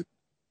it worth it?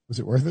 Was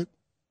it worth it?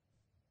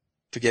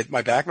 To get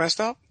my back messed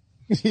up?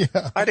 Yeah.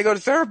 I had to go to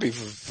therapy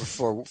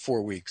for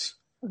 4 weeks.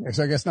 Okay,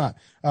 so I guess not.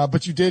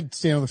 But you did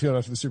stand on the field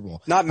after the Super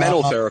Bowl. Not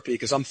mental therapy,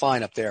 because I'm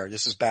fine up there.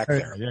 This is back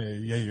there.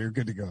 Yeah, you're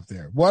good to go up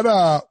there.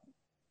 Well,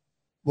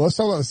 let's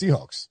talk about the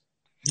Seahawks.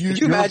 Could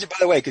you imagine, by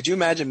the way,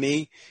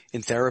 me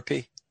in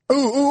therapy?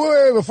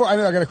 Wait, before, I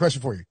got a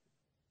question for you.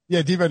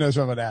 Yeah, Devo knows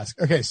what I'm going to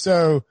ask. Okay,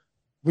 so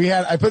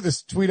I put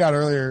this tweet out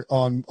earlier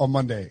on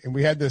Monday, and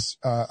we had this,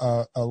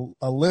 a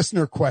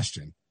listener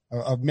question,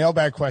 a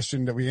mailbag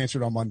question that we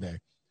answered on Monday.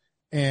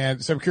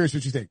 And so I'm curious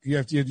what you think. You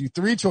have to do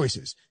 3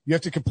 choices. You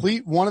have to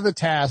complete one of the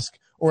tasks,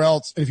 or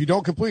else, if you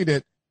don't complete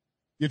it,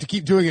 you have to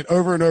keep doing it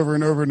over and over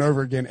and over and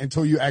over again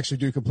until you actually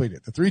do complete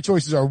it. The 3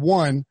 choices are: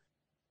 1,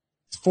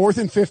 it's 4th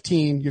and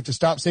 15. You have to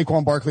stop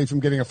Saquon Barkley from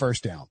getting a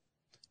first down.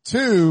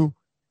 2,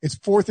 it's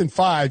 4th and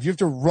 5. You have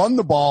to run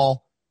the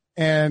ball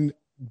and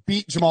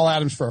beat Jamal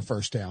Adams for a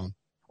first down.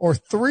 Or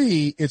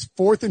 3, it's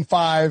 4th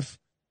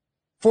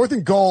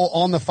and goal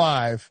on the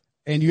 5.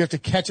 And you have to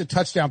catch a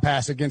touchdown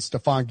pass against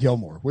Stephon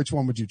Gilmore. Which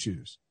one would you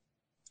choose?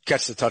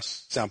 Catch the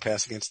touchdown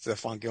pass against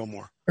Stephon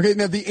Gilmore. Okay,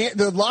 now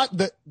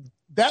that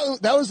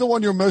was the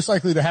one you're most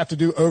likely to have to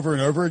do over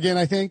and over again,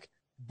 I think.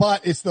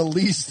 But it's the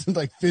least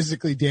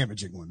physically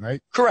damaging one,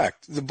 right?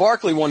 Correct. The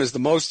Barkley one is the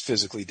most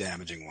physically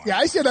damaging one. Yeah,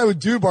 I said I would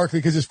do Barkley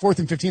because it's 4th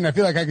and 15. I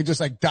feel like I could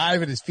just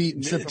dive at his feet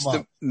and trip him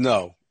up.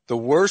 No, the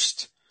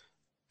worst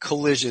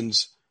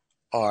collisions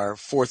are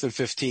 4th and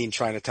 15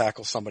 trying to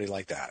tackle somebody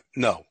like that.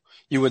 No.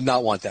 You would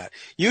not want that.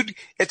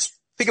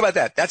 Think about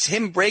that. That's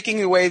him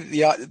breaking away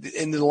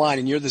into the line,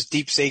 and you're this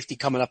deep safety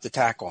coming up to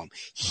tackle him.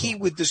 He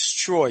would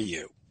destroy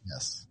you.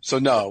 Yes. So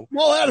no.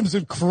 Well, Adams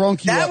would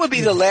crunk you. That would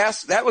be the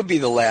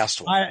last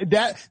one.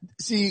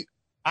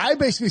 I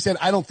basically said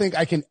I don't think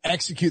I can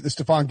execute the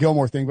Stephon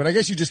Gilmore thing, but I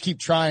guess you just keep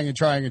trying and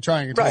trying and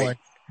trying until right.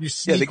 You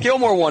sneak. Yeah, the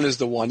Gilmore one is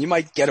the one. You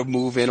might get a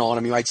move in on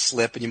him. You might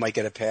slip, and you might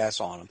get a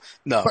pass on him.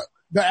 No. But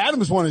the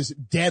Adams one is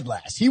dead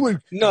last. He would.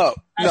 No.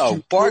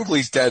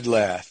 Barkley's dead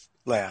last.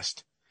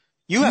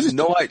 You have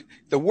no idea.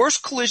 The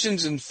worst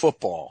collisions in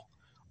football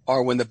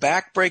are when the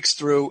back breaks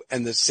through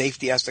and the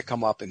safety has to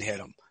come up and hit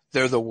him.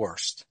 They're the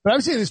worst. But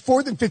I'm saying it's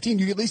 4th and 15.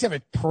 You at least have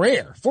a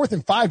prayer. 4th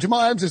and 5.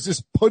 Jamal Adams is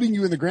just putting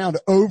you in the ground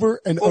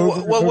over and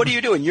over. Well, what are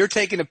you doing? You're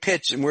taking a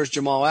pitch, and where's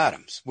Jamal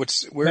Adams?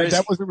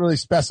 That wasn't really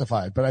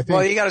specified, but I think.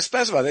 Well, you got to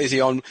specify that. Is he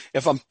on?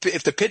 If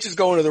the pitch is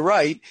going to the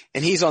right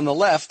and he's on the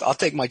left, I'll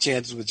take my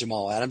chances with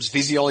Jamal Adams if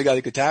he's the only guy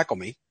that could tackle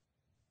me.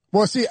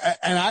 Well, see,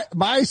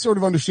 my sort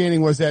of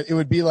understanding was that it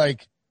would be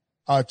like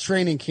a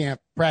training camp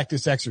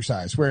practice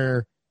exercise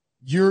where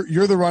you're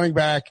the running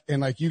back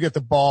and you get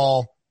the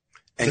ball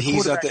and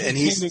he's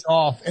handing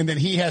off, and then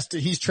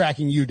he's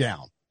tracking you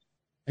down,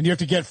 and you have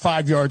to get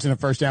 5 yards in a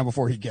first down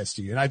before he gets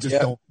to you. And I just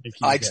don't think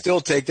I'd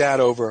still take that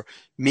over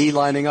me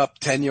lining up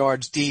 10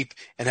 yards deep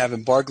and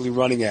having Barkley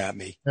running at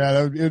me.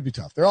 Yeah, it would be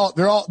tough. They're all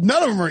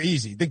none of them are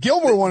easy. The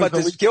Gilmore one, but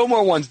the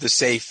Gilmore one's the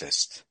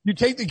safest. You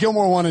take the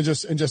Gilmore one and you're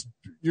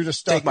just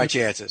stuck. Take my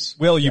chances.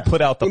 Will, you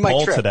put out the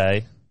poll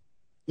today.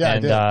 Yeah,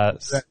 and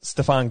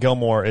Stephon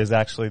Gilmore is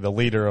actually the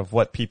leader of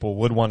what people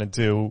would want to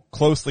do,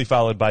 closely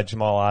followed by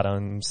Jamal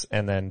Adams,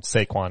 and then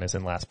Saquon is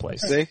in last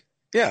place. See?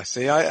 Yeah,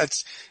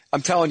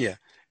 I'm telling you,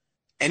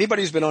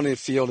 anybody who's been on the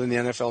field in the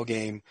NFL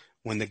game,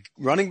 when the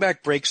running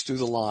back breaks through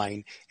the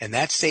line and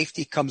that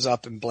safety comes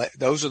up, and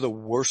those are the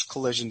worst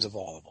collisions of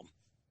all of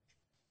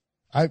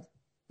them.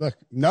 Look,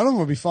 none of them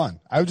would be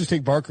fun. I would just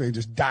take Barkley and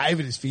just dive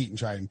at his feet and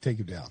try and take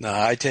him down. No,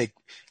 I take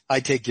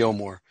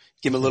Gilmore.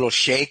 Give him a little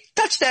shake.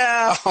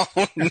 Touchdown!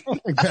 I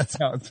don't think that's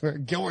how it's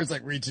working. Gilmore's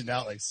reaching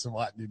out,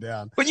 swatting you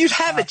down. But you'd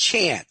have a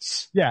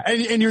chance. Yeah,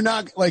 and you're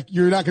not going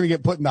to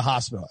get put in the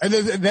hospital. And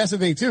that's the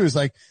thing too, is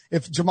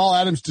if Jamal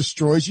Adams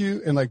destroys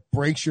you and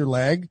breaks your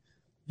leg,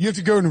 you have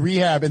to go in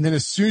rehab, and then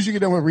as soon as you get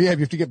done with rehab,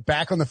 you have to get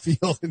back on the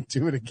field and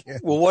do it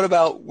again. Well, what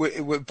about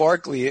with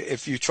Barkley?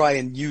 If you try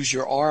and use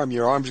your arm's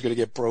going to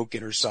get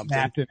broken or something.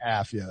 Snapped in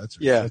half, yeah, that's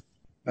right. Yeah.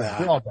 Nah.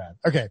 They're all bad.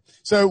 Okay.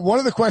 So one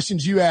of the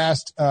questions you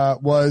asked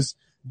was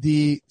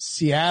the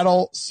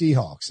Seattle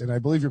Seahawks. And I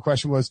believe your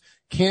question was,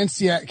 can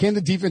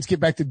the defense get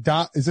back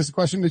to is this a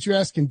question that you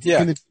asked? Can the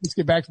defense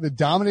get back to the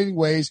dominating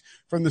ways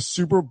from the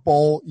Super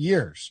Bowl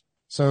years?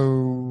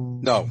 So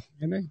no,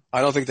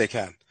 I don't think they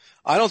can.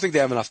 I don't think they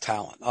have enough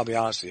talent. I'll be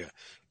honest with you.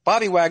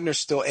 Bobby Wagner's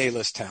still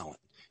A-list talent.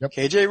 Yep.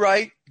 KJ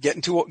Wright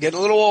getting a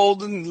little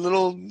old and a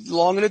little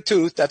long in the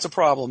tooth. That's a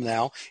problem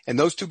now. And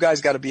those two guys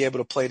got to be able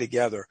to play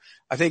together.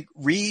 I think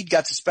Reed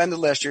got suspended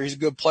last year. He's a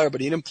good player, but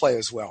he didn't play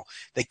as well.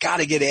 They got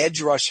to get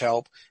edge rush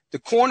help. The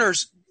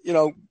corners,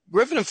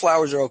 Griffin and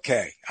Flowers are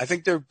okay. I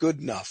think they're good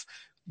enough.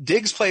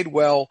 Diggs played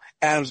well.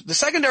 Adams, the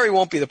secondary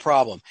won't be the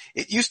problem.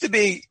 It used to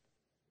be,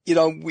 you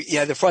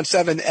had the front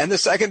seven and the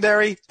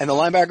secondary and the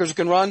linebackers who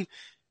can run.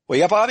 Well,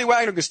 yeah, Bobby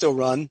Wagner can still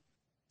run,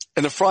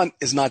 and the front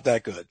is not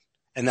that good.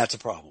 And that's a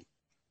problem.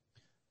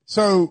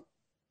 So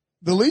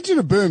the Legion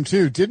of Boom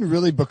too didn't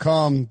really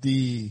become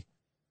it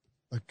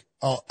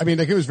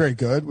was very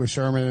good with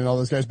Sherman and all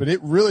those guys, but it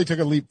really took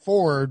a leap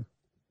forward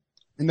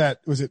in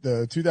that, was it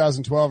the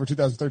 2012 or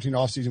 2013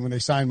 offseason when they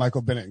signed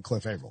Michael Bennett and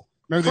Cliff Averill?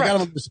 Remember, they got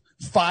him on this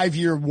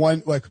 5-year,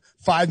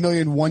 $5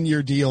 million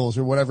 1-year deals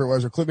or whatever it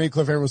was, or Cliff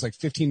Averill was like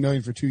 $15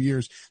 million for 2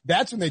 years.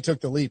 That's when they took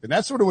the leap. And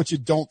that's sort of what you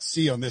don't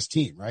see on this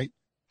team, right?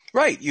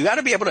 Right. You got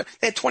to be able to,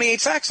 they had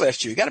 28 sacks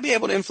last year. You got to be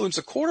able to influence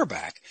a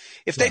quarterback.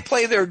 If they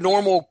play their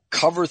normal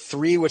cover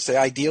 3, which they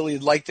ideally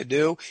would like to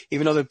do,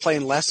 even though they're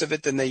playing less of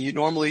it than they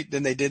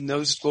did in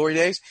those glory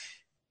days,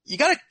 you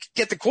got to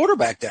get the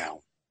quarterback down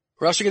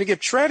or else you're going to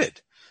get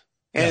shredded.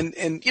 And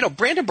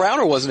Brandon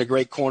Browner wasn't a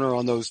great corner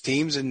on those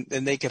teams and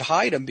they could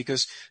hide him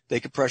because they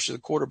could pressure the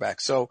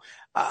quarterback. So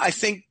I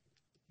think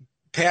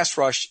pass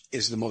rush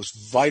is the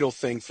most vital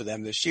thing for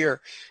them this year,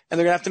 and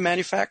they're going to have to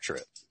manufacture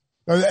it.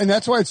 And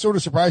that's why it's sort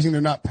of surprising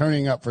they're not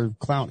turning up for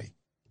Clowney.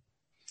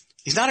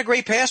 He's not a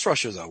great pass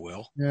rusher, though,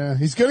 Will. Yeah,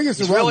 he's good against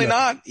the run. He's really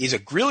not. He's a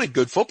really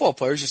good football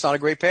player. He's just not a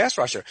great pass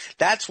rusher.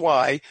 That's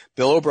why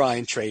Bill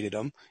O'Brien traded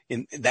him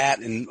in that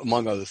and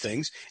among other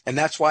things. And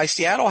that's why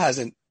Seattle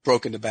hasn't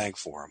broken the bank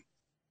for him.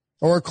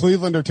 Or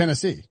Cleveland or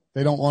Tennessee.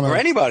 They don't want to. Or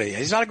anybody.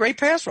 He's not a great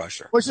pass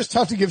rusher. Well, it's just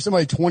tough to give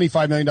somebody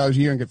 $25 million a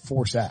year and get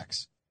 4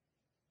 sacks.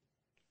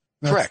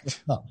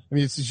 Correct. Tough. I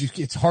mean,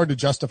 it's hard to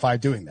justify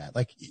doing that.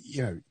 Like,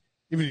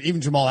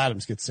 even Jamal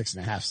Adams gets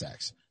 6.5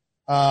 sacks.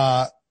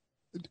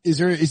 Is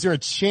there a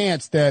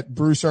chance that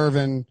Bruce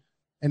Irvin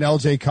and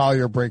LJ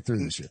Collier break through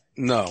this year?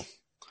 No.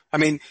 I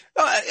mean,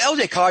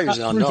 LJ Collier's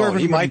an unknown.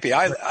 He might be.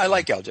 I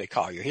like LJ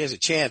Collier. He has a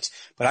chance,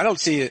 but I don't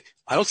see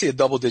a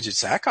double-digit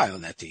sack guy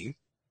on that team.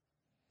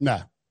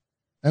 No.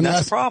 And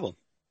that's the problem.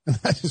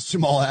 That's just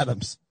Jamal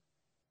Adams.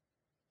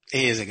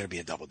 He isn't going to be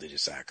a double-digit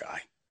sack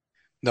guy.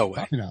 No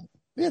way.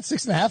 He had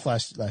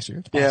 6.5 last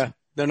year. Yeah.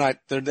 They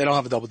don't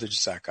have a double-digit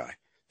sack guy.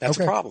 That's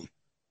a problem.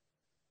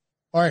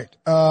 All right.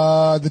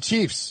 The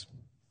Chiefs.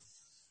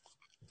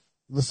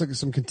 Let's look at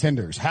some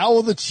contenders. How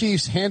will the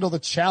Chiefs handle the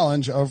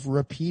challenge of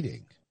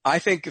repeating? I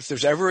think if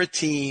there's ever a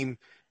team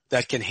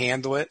that can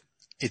handle it,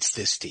 it's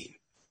this team.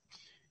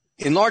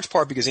 In large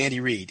part because Andy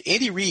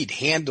Reid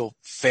handled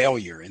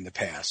failure in the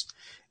past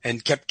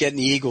and kept getting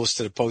the Eagles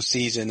to the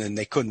postseason and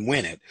they couldn't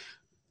win it.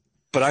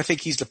 But I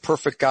think he's the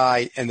perfect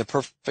guy and the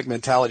perfect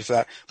mentality for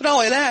that. But not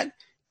only that,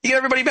 he got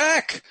everybody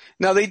back.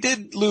 Now they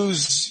did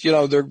lose,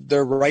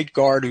 their right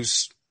guard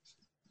who's,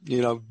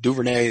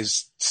 Duvernay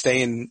is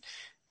staying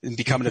and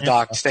becoming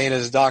staying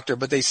as a doctor,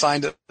 but they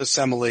signed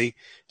Assembly.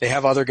 They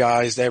have other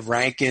guys. They have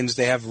Rankins.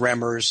 They have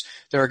Remmers.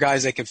 There are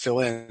guys they can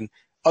fill in.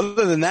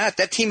 Other than that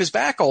team is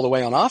back all the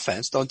way on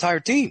offense, the entire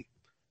team.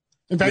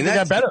 In fact, they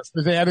got better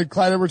because they added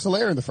Clyde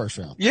Edwards-Helaire in the first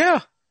round.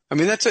 Yeah. I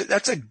mean,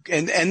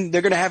 and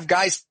they're going to have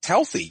guys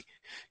healthy.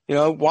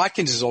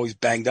 Watkins is always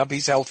banged up.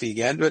 He's healthy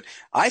again, but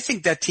I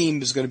think that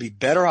team is going to be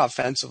better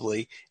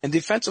offensively and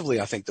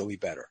defensively. I think they'll be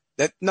better.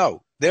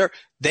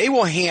 They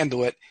will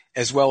handle it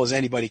as well as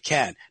anybody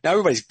can. Now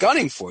everybody's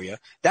gunning for you.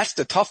 That's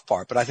the tough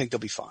part, but I think they'll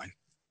be fine.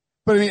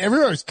 But I mean,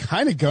 everyone was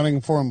kind of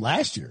gunning for him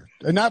last year,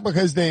 and not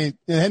because they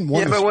hadn't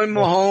won. Yeah, but when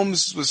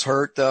Mahomes was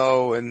hurt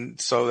though, and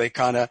so they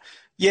kind of,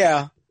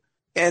 but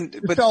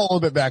fell a little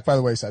bit back by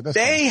the wayside.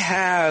 They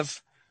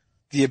have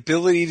the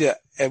ability to,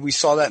 and we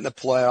saw that in the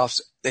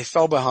playoffs. They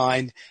fell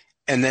behind,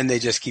 and then they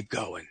just keep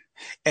going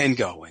and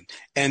going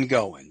and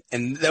going.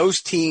 And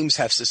those teams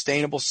have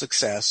sustainable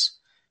success,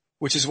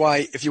 which is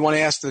why if you want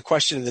to ask the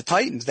question of the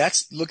Titans,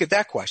 look at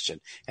that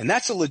question, and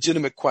that's a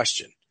legitimate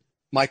question.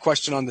 My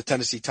question on the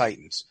Tennessee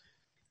Titans.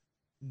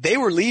 They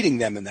were leading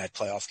them in that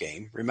playoff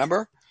game,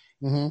 remember?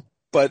 Mm-hmm.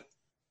 But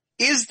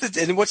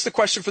and what's the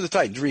question for the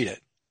Titans? Read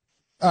it.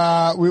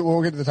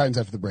 We'll get to the Titans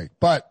after the break.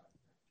 But,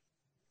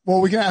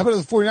 we can have it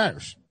with the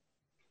 49ers.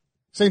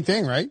 Same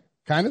thing, right?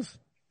 Kind of.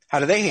 How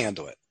do they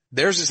handle it?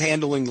 Theirs is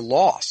handling the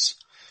loss.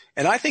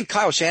 And I think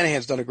Kyle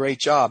Shanahan's done a great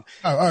job.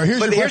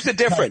 Here's the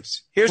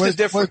difference.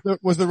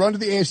 Was the run to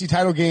the AFC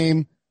title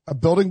game a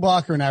building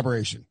block or an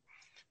aberration?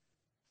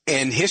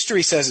 And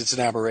history says it's an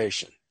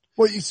aberration.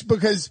 Well, it's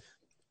because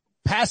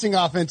passing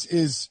offense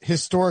is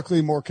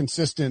historically more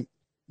consistent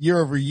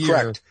year over year.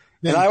 Correct.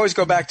 And I always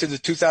go back to the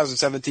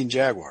 2017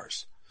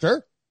 Jaguars.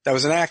 Sure. That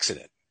was an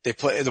accident.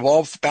 The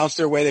ball bounced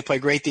their way. They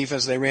played great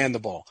defense. They ran the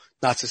ball.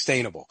 Not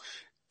sustainable.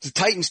 The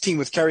Titans team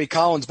with Kerry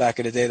Collins back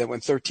in the day that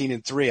went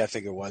 13-3, I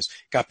think it was,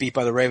 got beat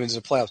by the Ravens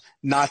in the playoffs.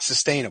 Not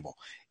sustainable.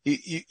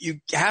 You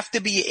have to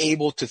be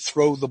able to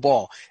throw the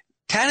ball.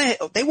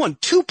 Tannehill, they won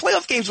 2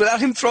 playoff games without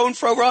him throwing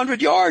for over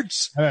 100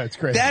 yards. That's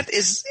crazy.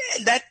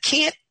 That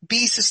can't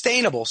be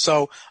sustainable.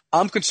 So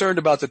I'm concerned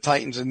about the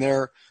Titans and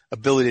their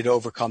ability to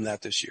overcome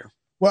that this year.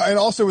 Well, and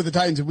also with the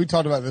Titans, and we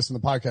talked about this in the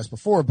podcast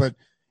before, but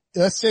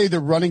let's say the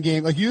running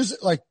game,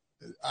 Isaiah,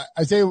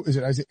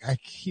 I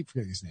keep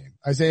forgetting his name.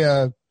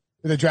 Isaiah,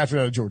 they drafted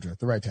out of Georgia,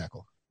 the right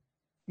tackle.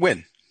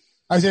 Win.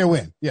 Isaiah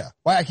Wynn. Yeah.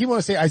 Why I keep wanting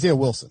to say Isaiah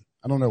Wilson.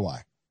 I don't know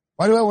why.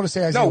 Why do I want to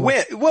say Isaiah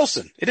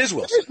Wilson? It is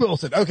Wilson. It is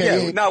Wilson.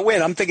 Okay. Yeah, not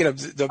Wynn. I'm thinking of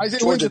the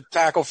Georgia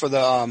tackle for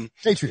the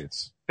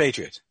Patriots.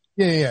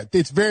 Yeah.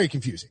 It's very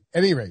confusing.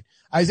 At any rate,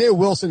 Isaiah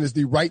Wilson is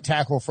the right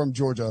tackle from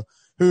Georgia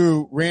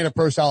who ran a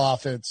pro-style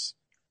offense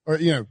or,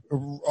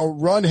 a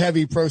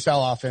run-heavy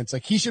pro-style offense.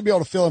 Like, he should be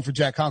able to fill in for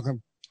Jack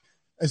Conklin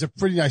as a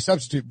pretty nice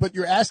substitute. But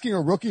you're asking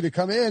a rookie to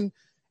come in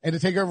and to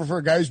take over for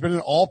a guy who's been an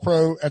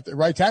all-pro at the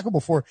right tackle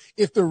before.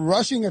 If the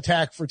rushing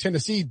attack for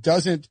Tennessee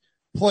doesn't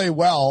play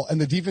well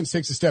and the defense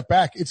takes a step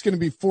back, it's going to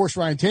be force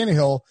Ryan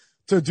Tannehill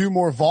to do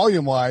more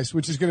volume-wise,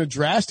 which is going to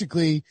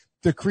drastically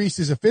decrease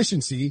his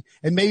efficiency,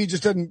 and maybe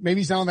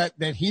he's not on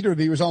that heater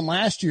that he was on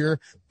last year,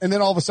 and then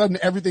all of a sudden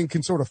everything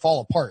can sort of fall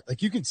apart.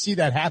 Like, you can see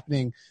that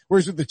happening,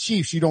 whereas with the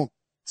Chiefs, you don't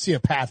see a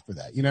path for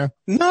that,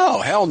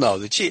 No, hell no.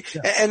 The Chiefs,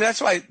 and that's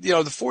why, the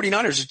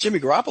 49ers, if Jimmy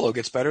Garoppolo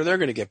gets better, they're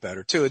going to get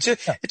better too.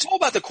 It's all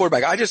about the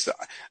quarterback.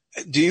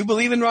 Do you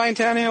believe in Ryan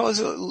Tannehill as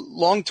a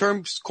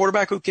long-term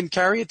quarterback who can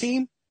carry a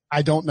team?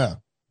 I don't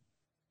know.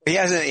 He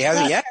hasn't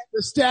yet.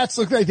 The stats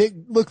look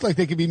like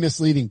they could be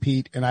misleading,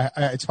 Pete, and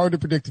it's hard to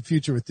predict the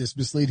future with this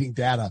misleading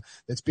data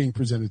that's being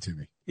presented to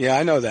me. Yeah,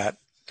 I know that.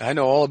 I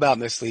know all about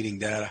misleading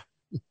data.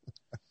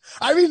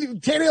 I mean,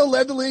 Tannehill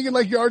led the league in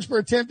yards per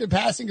attempt and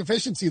passing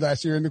efficiency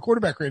last year in the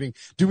quarterback rating.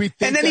 Do we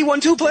think? And then he won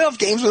 2 playoff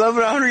games with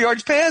over 100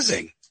 yards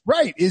passing.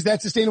 Right. Is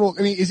that sustainable?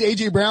 I mean, is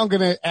AJ Brown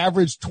going to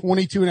average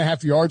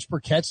 22.5 yards per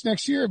catch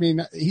next year? I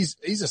mean, he's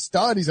a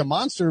stud. He's a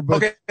monster. But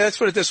okay, let's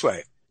put it this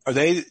way.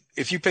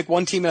 If you pick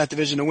one team in that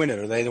division to win it,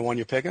 are they the one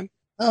you're picking?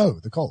 Oh,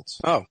 the Colts.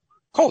 Oh,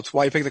 Colts.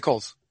 Why you pick the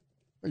Colts?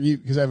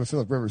 Because I have a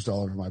Phillip Rivers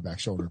doll over my back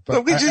shoulder.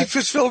 But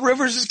because Phillip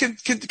Rivers can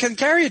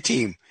carry a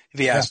team if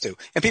he has to.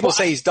 And people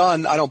say he's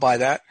done. I don't buy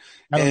that.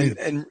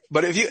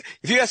 But if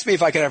you ask me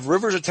if I could have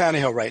Rivers or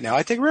Tannehill right now,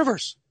 I take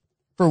Rivers.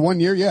 For 1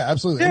 year, yeah,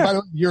 absolutely. Yeah. And by the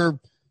way,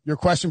 your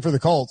question for the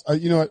Colts,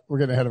 you know what? We're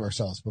getting ahead of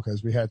ourselves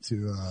because we had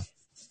to,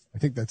 I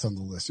think that's on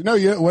the list. No,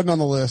 it wasn't on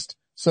the list.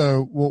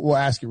 So we'll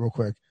ask you real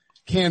quick.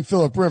 Can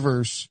Phillip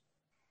Rivers,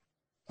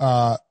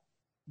 what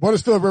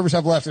does Phillip Rivers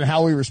have left and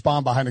how we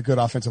respond behind a good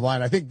offensive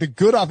line? I think the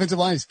good offensive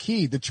line is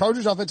key. The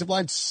Chargers offensive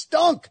line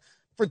stunk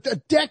for a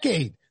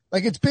decade.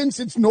 Like, it's been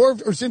since and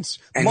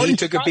Marty he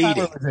took a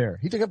beating. There.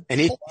 He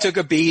took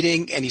a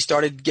beating and he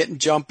started getting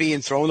jumpy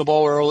and throwing the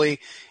ball early.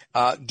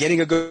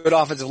 Getting a good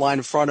offensive line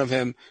in front of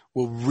him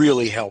will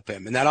really help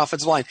him. And that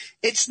offensive line,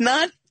 it's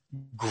not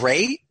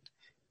great,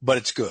 but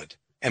it's good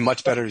and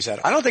much better than he said.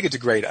 I don't think it's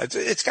great.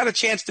 It's got a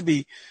chance to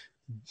be.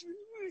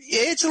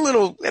 It's a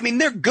little. I mean,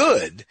 they're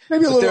good.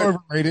 Maybe a little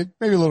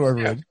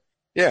overrated.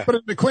 Yeah.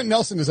 But Quentin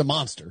Nelson is a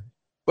monster.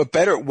 But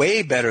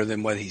way better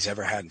than what he's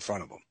ever had in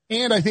front of him.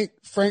 And I think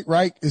Frank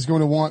Reich is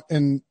going to want,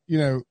 and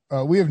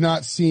we have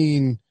not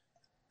seen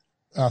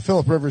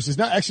Phillip Rivers is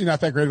not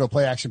that great of a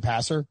play action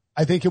passer.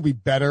 I think he'll be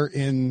better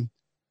in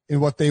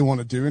what they want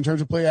to do in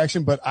terms of play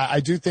action, but I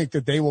do think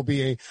that they will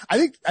be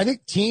I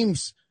think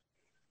teams,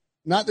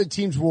 not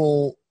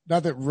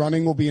that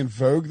running will be in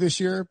vogue this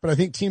year, but I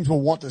think teams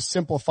will want to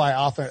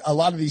simplify offense. A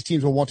lot of these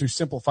teams will want to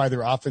simplify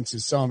their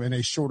offenses some in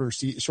a shorter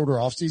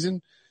off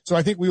season. So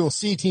I think we will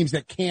see teams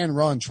that can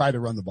run, try to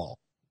run the ball.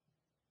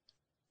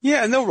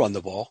 Yeah, and they'll run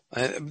the ball.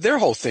 Their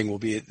whole thing will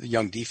be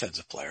young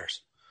defensive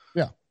players.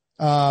 Yeah.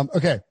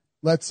 Okay.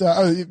 Let's,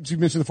 you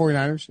mentioned the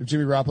 49ers. If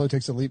Jimmy Garoppolo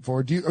takes a leap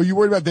forward, are you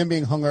worried about them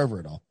being hung over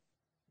at all?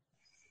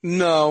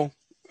 No.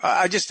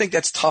 I just think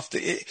that's tough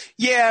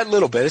a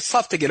little bit. It's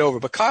tough to get over,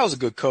 but Kyle's a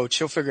good coach.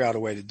 He'll figure out a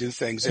way to do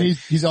things. And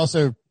he's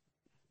also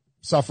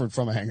suffered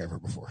from a hangover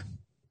before.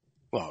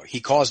 Well,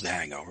 he caused the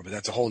hangover, but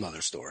that's a whole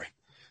nother story.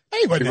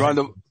 Anybody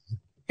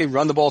he'd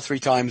run the ball 3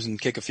 times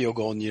and kick a field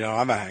goal and,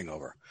 I'm a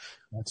hangover.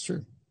 That's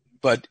true.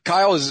 But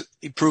Kyle has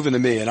proven to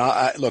me, and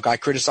I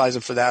criticize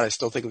him for that. I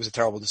still think it was a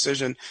terrible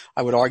decision.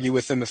 I would argue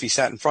with him if he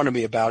sat in front of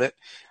me about it,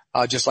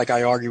 just like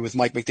I argued with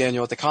Mike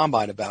McDaniel at the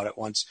Combine about it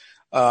once.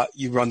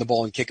 You run the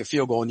ball and kick a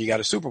field goal and you got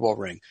a Super Bowl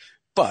ring.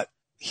 But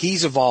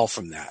he's evolved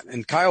from that.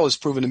 And Kyle has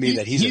proven to me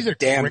that he's a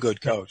damn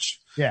good coach.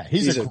 Yeah,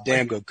 he's a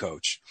damn good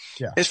coach.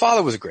 Yeah. His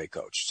father was a great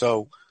coach.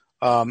 So,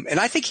 and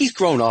I think he's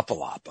grown up a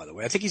lot, by the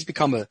way. I think he's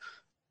become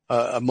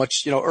a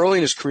much, early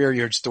in his career,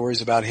 you heard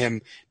stories about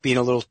him being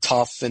a little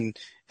tough and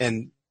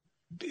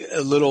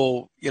a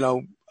little,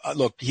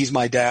 look, he's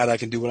my dad. I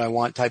can do what I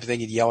want type of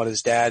thing. He'd yell at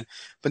his dad.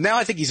 But now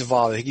I think he's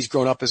evolved. I think he's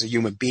grown up as a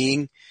human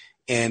being.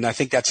 And I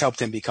think that's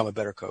helped him become a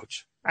better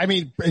coach. I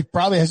mean, it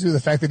probably has to do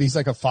with the fact that he's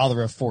like a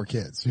father of 4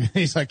 kids.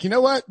 He's like, you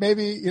know what?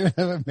 Maybe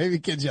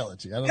kids yell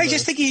at you. I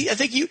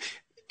think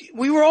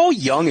we were all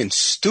young and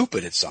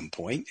stupid at some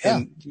point,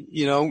 and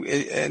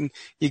and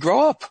you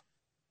grow up.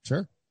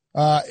 Sure.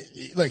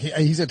 Look,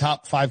 he's a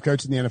top 5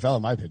 coach in the NFL,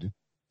 in my opinion.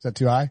 Is that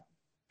too high?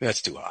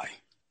 That's too high.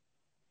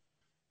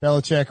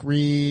 Belichick,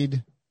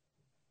 Reed.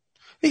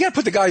 You got to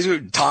put the guys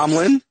who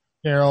Tomlin,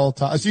 Carroll.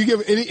 So you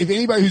give if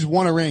anybody who's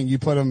won a ring, you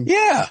put him.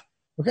 Yeah.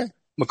 Okay.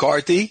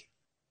 McCarthy.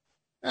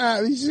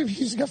 He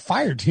just got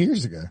fired 2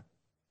 years ago.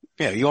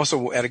 Yeah, he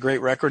also had a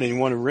great record and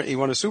he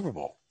won a Super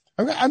Bowl.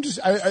 Okay,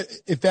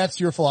 if that's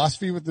your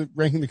philosophy with the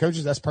ranking the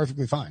coaches, that's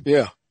perfectly fine.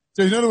 Yeah.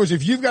 So in other words,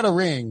 if you've got a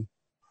ring,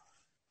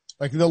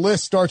 like the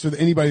list starts with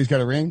anybody who's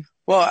got a ring.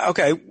 Well,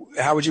 okay.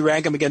 How would you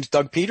rank him against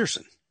Doug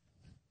Peterson?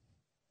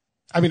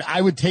 I mean,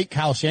 I would take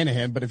Kyle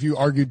Shanahan, but if you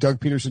argue Doug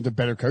Peterson's a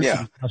better coach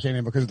than Kyle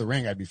Shanahan because of the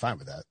ring, I'd be fine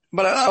with that.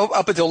 But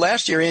up until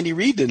last year, Andy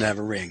Reid didn't have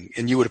a ring,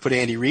 and you would have put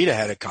Andy Reid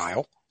ahead of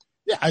Kyle.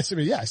 Yeah, I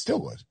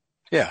still would.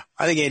 Yeah,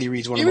 I think Andy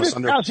Reid's one Even of the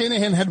most if Kyle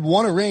Shanahan had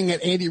won a ring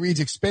at Andy Reid's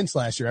expense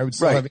last year, I would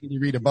still have Andy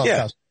Reid above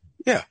Kyle.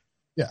 Yeah.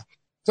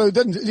 So it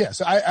doesn't. Yeah.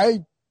 So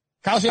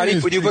Kyle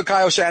Shanahan. Would you put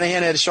Kyle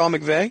Shanahan ahead of Sean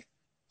McVay?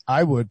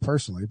 I would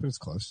personally, but it's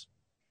close.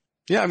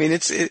 Yeah, I mean,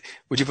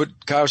 would you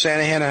put Kyle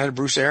Shanahan ahead of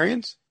Bruce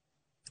Arians?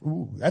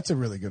 Ooh, that's a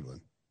really good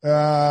one.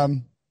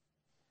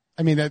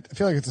 I mean, I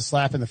feel like it's a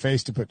slap in the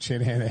face to put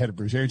Shanahan ahead of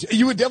Bruce Arians.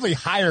 You would definitely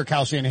hire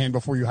Kyle Shanahan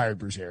before you hired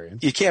Bruce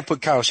Arians. You can't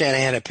put Kyle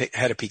Shanahan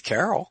ahead of Pete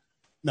Carroll.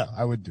 No,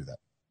 I wouldn't do that.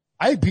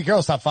 I think Pete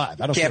Carroll's top 5.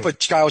 You can't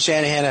put Kyle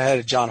Shanahan ahead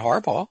of John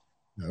Harbaugh.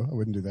 No, I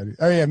wouldn't do that.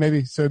 Oh yeah,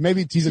 maybe. So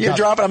maybe he's a I'm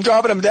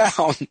dropping him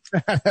down.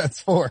 That's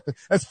 4.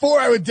 That's 4.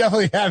 I would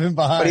definitely have him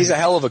behind. But he's a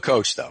hell of a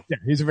coach though. Yeah,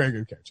 he's a very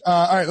good coach.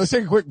 All right, let's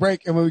take a quick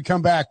break. And when we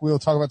come back, we'll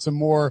talk about some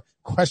more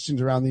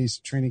questions around these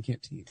training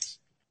camp teams.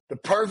 The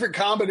perfect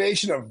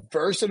combination of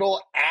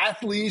versatile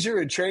athleisure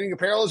and training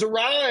apparel has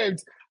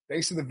arrived.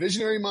 Thanks to the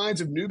visionary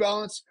minds of New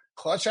Balance,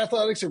 Clutch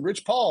Athletics, and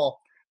Rich Paul,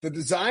 the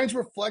designs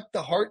reflect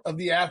the heart of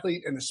the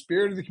athlete and the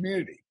spirit of the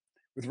community.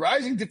 With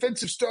rising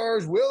defensive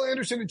stars Will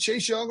Anderson and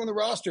Chase Young on the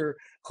roster,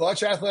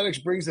 Clutch Athletics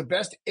brings the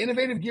best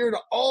innovative gear to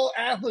all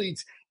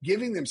athletes,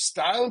 giving them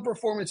style and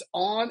performance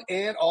on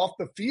and off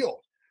the field.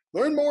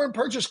 Learn more and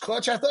purchase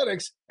Clutch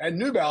Athletics at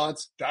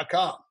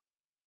newbalance.com.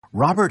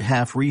 Robert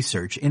Half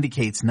research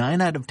indicates 9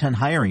 out of 10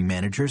 hiring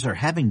managers are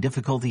having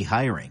difficulty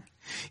hiring.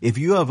 If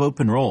you have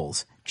open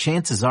roles,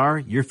 chances are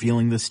you're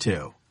feeling this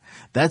too.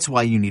 That's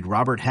why you need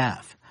Robert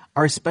Half.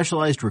 Our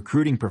specialized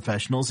recruiting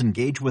professionals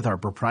engage with our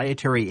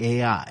proprietary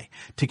AI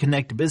to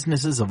connect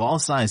businesses of all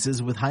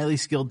sizes with highly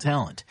skilled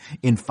talent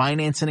in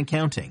finance and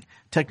accounting,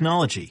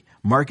 technology,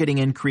 marketing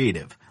and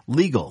creative,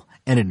 legal,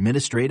 and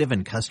administrative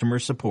and customer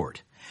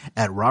support.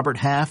 At Robert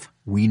Half,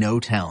 we know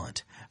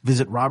talent.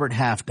 Visit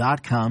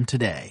roberthalf.com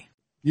today.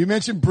 You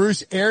mentioned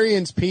Bruce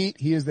Arians, Pete.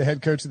 He is the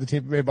head coach of the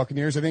Tampa Bay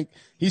Buccaneers. I think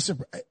he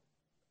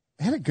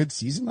had a good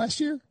season last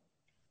year.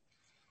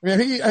 I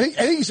mean, I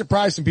think he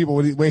surprised some people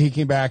with the way he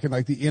came back and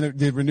like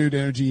the renewed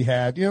energy he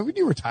had. You know, when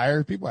you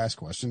retire, people ask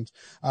questions.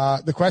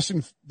 The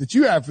question that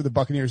you have for the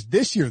Buccaneers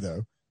this year,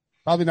 though,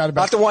 probably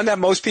not the one that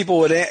most people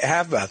would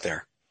have out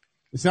there.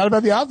 It's not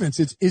about the offense.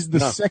 Is the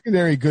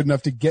secondary good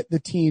enough to get the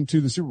team to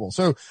the Super Bowl?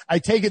 So I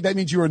take it that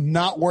means you are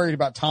not worried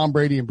about Tom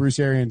Brady and Bruce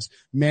Arians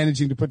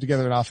managing to put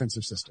together an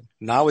offensive system.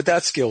 Not with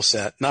that skill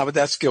set. Not with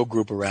that skill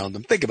group around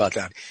him. Think about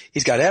that.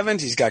 He's got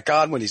Evans. He's got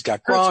Godwin. He's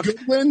got Gronk.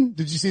 Goodwin.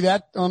 Did you see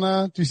that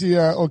did you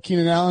see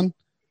Keenan Allen?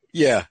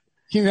 Yeah.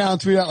 Keenan Allen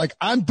tweeted out like,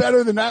 I'm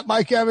better than that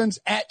Mike Evans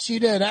at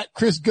Cheetah and at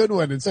Chris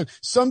Goodwin. And so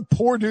some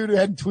poor dude who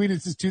hadn't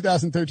tweeted since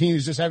 2013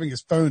 is just having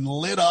his phone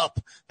lit up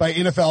by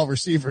NFL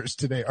receivers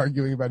today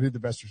arguing about who the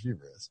best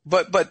receiver is.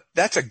 But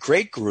that's a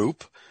great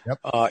group. Yep.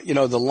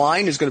 The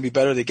line is going to be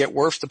better. They get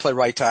Wirfs to play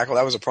right tackle.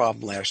 That was a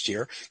problem last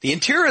year. The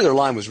interior of their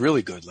line was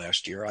really good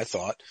last year, I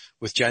thought,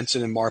 with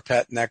Jensen and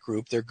Marpet in that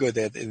group. They're good.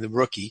 In the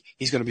rookie,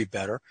 he's going to be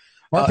better.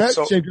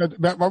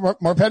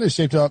 Marpet is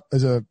shaped up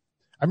as I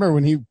remember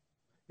when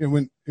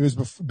when it was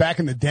back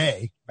in the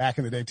day,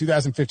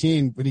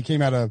 2015, when he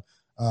came out of,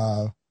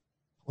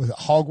 was it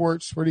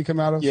Hogwarts? Where did he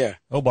come out of? Yeah.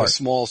 Hobart.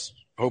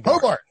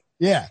 Hobart.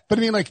 Yeah. But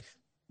I mean, like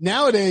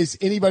nowadays,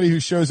 anybody who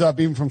shows up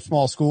even from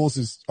small schools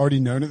is already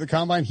known at the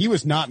combine. He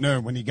was not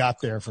known when he got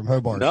there from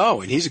Hobart.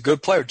 No, and he's a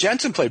good player.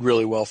 Jensen played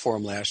really well for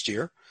him last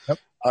year.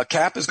 Yep.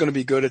 Cap is going to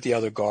be good at the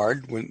other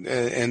guard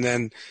and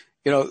then,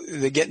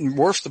 they're getting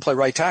Wirfs to play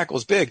right tackle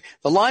is big.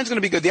 The line's going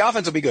to be good. The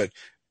offense will be good.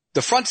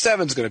 The front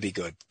seven's going to be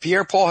good.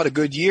 Pierre-Paul had a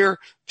good year.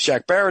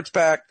 Shaq Barrett's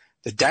back.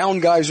 The down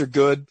guys are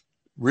good.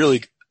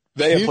 Really,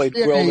 Vea played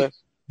well.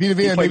 Vita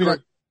Vea maybe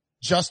not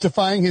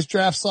justifying his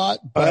draft slot.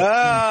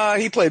 But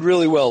he played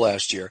really well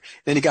last year.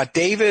 Then you got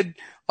David,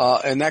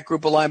 and that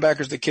group of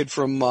linebackers, the kid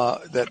from,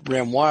 that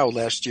ran wild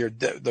last year,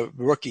 the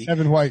rookie.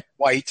 Evan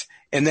White.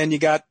 And then you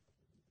get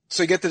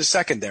to the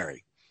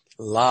secondary.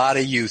 A lot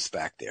of youth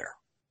back there.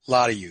 A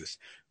lot of youth.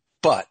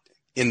 But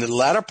in the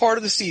latter part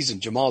of the season,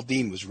 Jamal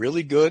Dean was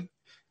really good.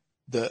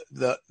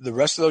 The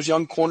rest of those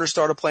young corners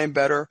started playing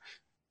better.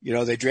 You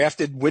know, they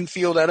drafted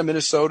Winfield out of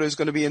Minnesota is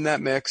going to be in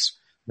that mix.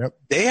 Yep.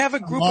 They have a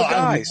group of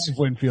guys. I love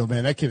Winfield,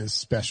 man. That kid is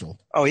special.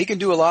 Oh, he can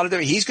do a lot of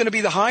he's going to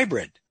be the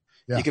hybrid.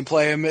 Yeah. You can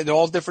play him in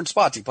all different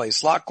spots. He plays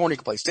slot corner. He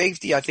can play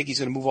safety. I think he's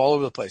going to move all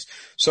over the place.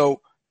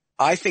 So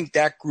I think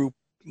that group,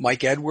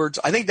 Mike Edwards,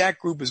 I think that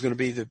group is going to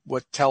be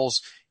what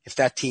tells if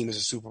that team is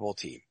a Super Bowl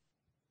team.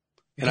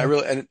 And I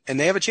really, and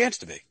they have a chance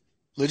to be,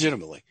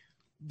 legitimately.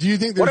 Do you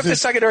think what if the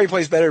secondary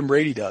plays better than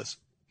Brady does?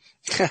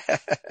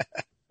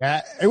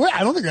 I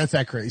don't think that's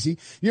that crazy.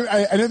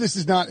 I know this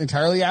is not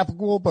entirely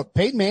applicable, but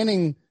Peyton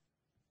Manning,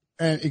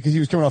 because he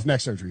was coming off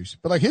neck surgeries,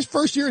 but like his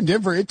first year in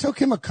Denver, it took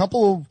him a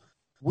couple of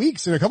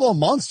weeks and a couple of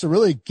months to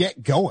really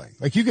get going.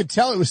 Like you could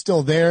tell it was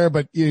still there,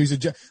 but he's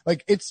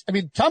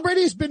Tom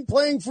Brady has been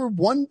playing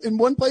in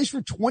one place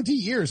for 20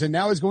 years and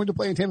now is going to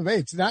play in Tampa Bay.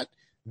 It's not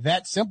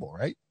that simple,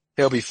 right?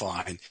 He'll be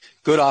fine.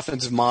 Good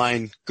offensive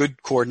mind,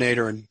 good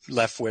coordinator and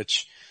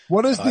Leftwich.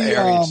 What is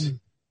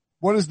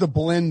what does the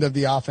blend of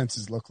the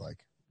offenses look like?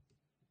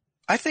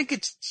 I think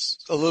it's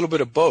a little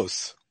bit of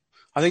both.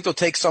 I think they'll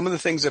take some of the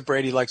things that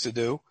Brady likes to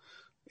do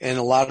and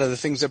a lot of the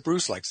things that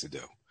Bruce likes to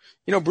do.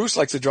 You know, Bruce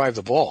likes to drive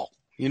the ball.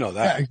 You know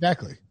that. Yeah,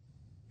 exactly.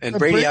 And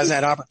Brady hasn't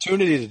had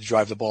opportunity to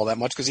drive the ball that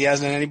much because he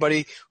hasn't had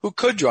anybody who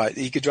could drive.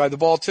 He could drive the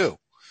ball too.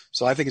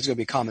 So I think it's going to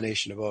be a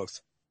combination of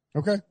both.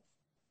 Okay.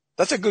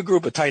 That's a good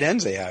group of tight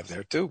ends they have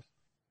there too.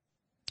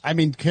 I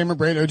mean, Cameron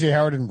Brate, O.J.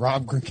 Howard, and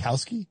Rob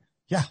Gronkowski.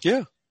 Yeah.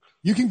 Yeah.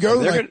 You can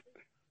go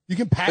you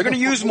can pack. They're going to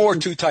use more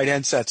two tight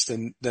end sets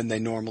than they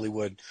normally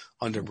would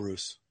under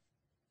Bruce.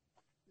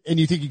 And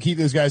you think you keep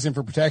those guys in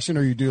for protection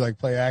or you do like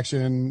play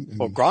action?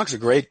 Well, Gronk's a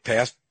great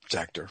pass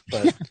protector,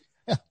 but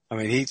yeah. I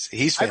mean,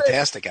 he's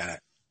fantastic at it.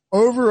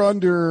 Over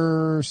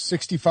under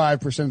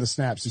 65% of the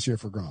snaps this year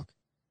for Gronk.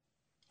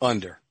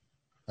 Under.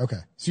 Okay.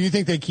 So you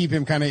think they keep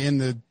him kind of in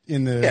the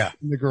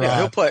garage?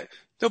 Yeah,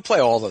 he'll play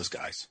all those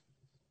guys.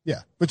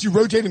 Yeah. But you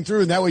rotate him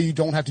through and that way you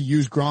don't have to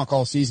use Gronk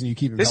all season. You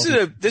keep him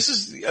healthy. This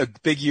is a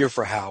big year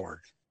for Howard.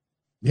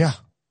 Yeah.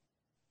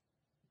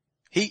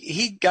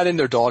 He got in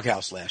their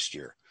doghouse last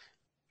year.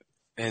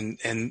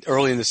 And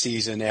early in the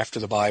season after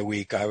the bye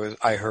week,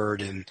 I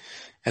heard and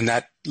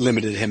that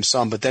limited him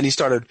some, but then he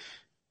started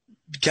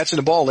catching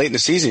the ball late in the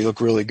season. He looked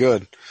really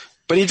good,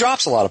 but he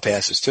drops a lot of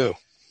passes too.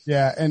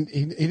 Yeah. And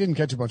he didn't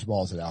catch a bunch of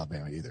balls at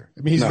Alabama either.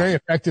 I mean, he's very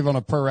effective on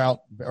a per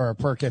route or a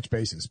per catch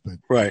basis, but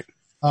right.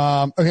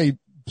 Okay.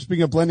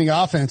 Speaking of blending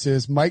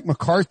offenses, Mike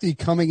McCarthy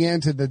coming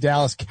into the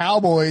Dallas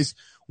Cowboys.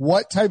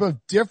 What type of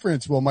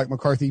difference will Mike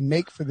McCarthy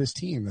make for this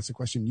team? That's a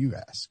question you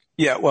ask.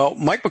 Yeah. Well,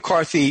 Mike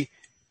McCarthy,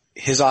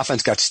 his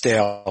offense got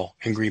stale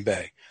in Green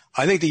Bay.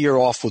 I think the year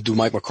off will do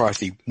Mike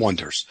McCarthy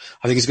wonders.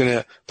 I think he's going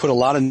to put a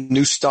lot of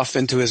new stuff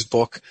into his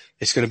book.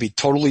 It's going to be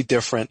totally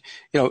different.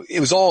 You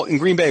know, in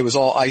Green Bay, it was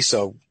all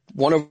ISO.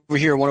 One over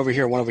here, one over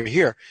here, one over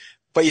here.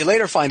 But you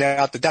later find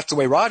out that that's the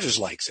way Rodgers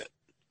likes it.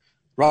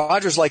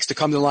 Rodgers likes to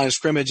come to the line of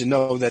scrimmage and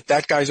know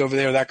that guy's over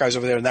there, that guy's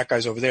over there, and that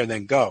guy's over there, and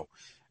then go.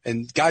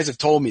 And guys have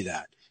told me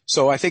that.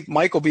 So I think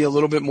Mike will be a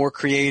little bit more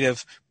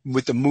creative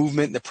with the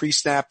movement and the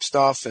pre-snap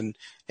stuff and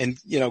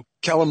you know,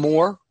 Kellen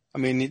Moore. I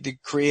mean, the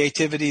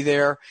creativity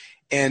there.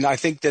 And I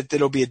think that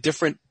it'll be a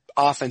different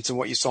offense than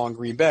what you saw in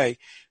Green Bay.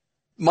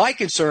 My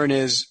concern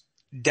is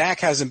Dak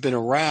hasn't been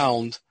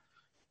around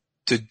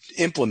to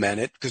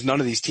implement it because none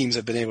of these teams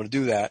have been able to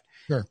do that.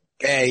 Sure.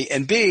 A,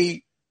 and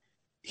B,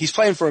 he's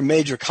playing for a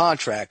major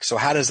contract. So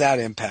how does that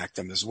impact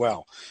them as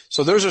well?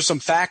 So those are some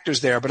factors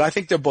there, but I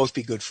think they'll both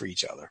be good for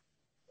each other.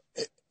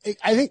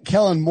 I think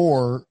Kellen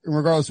Moore,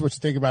 regardless of what you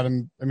think about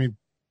him, I mean,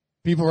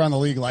 people around the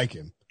league like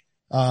him.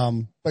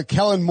 But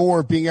Kellen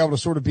Moore being able to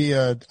sort of be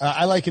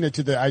I liken it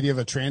to the idea of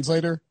a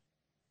translator.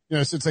 You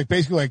know, so it's like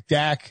basically like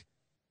Dak.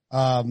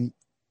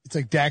 It's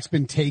like Dak's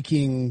been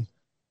taking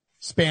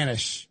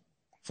Spanish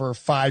for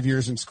 5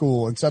 years in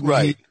school and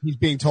suddenly he's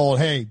being told,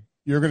 hey,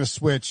 you're going to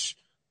switch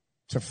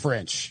to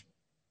French.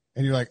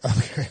 And you're like,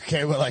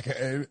 okay, well, like,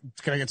 can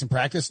I get some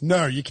practice?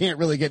 No, you can't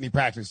really get any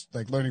practice,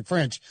 like learning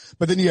French.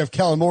 But then you have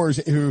Kellen Moore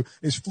who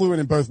is fluent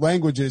in both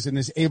languages and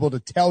is able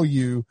to tell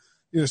you,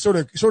 you know, sort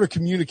of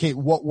communicate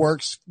what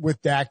works with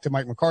Dak to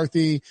Mike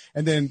McCarthy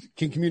and then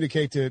can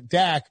communicate to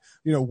Dak,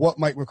 you know, what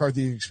Mike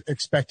McCarthy is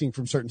expecting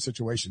from certain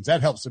situations.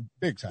 That helps a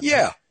big time.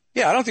 Yeah. Right?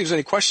 Yeah. I don't think there's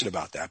any question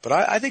about that, but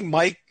I think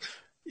Mike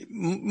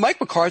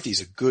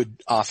McCarthy's a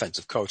good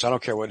offensive coach. I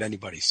don't care what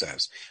anybody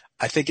says.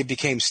 I think it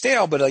became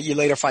stale, but you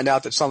later find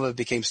out that some of it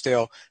became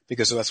stale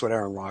because that's what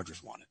Aaron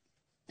Rodgers wanted.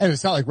 And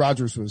it's not like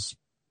Rodgers was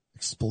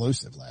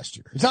explosive last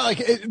year. It's not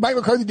like Mike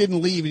McCarthy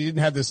didn't leave. He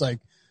didn't have this like.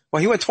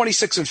 Well, he went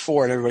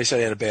 26-4 and everybody said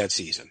he had a bad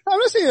season. I'm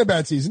not saying he had a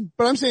bad season,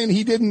 but I'm saying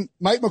he didn't.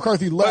 Touchdown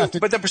McCarthy left.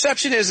 But the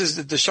perception is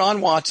that Deshaun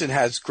Watson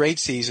has great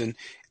season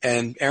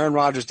and Aaron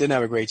Rodgers didn't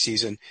have a great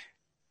season.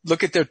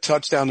 Look at their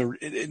touchdown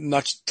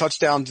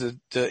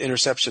to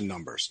interception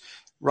numbers.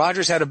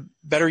 Rodgers had a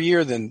better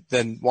year than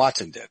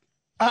Watson did.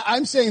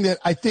 I'm saying that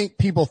I think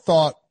people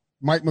thought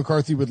Mike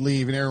McCarthy would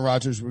leave and Aaron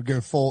Rodgers would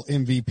go full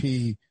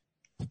MVP.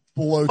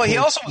 Well, he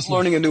also was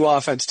learning a new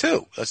offense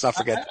too. Let's not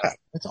forget that.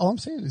 That's all I'm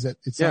saying is that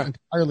it's not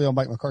entirely on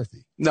Mike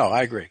McCarthy. No,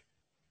 I agree.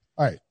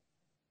 All right.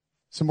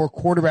 some more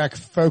quarterback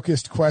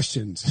focused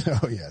questions.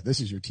 Oh yeah, this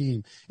is your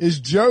team. Is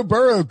Joe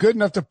Burrow good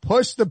enough to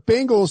push the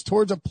Bengals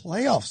towards a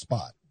playoff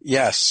spot?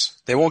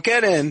 Yes, they won't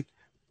get in,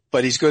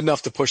 but he's good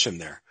enough to push him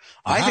there.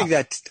 Wow.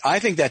 I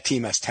think that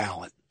team has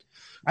talent.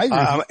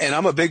 And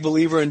I'm a big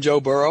believer in Joe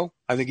Burrow.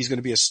 I think he's going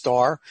to be a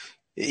star.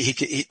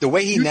 The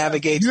way he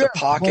navigates the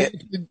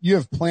pocket. You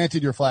have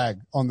planted your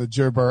flag on the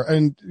Joe Burrow,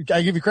 and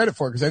I give you credit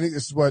for it because I think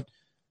this is what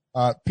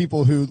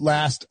people who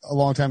last a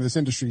long time in this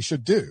industry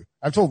should do.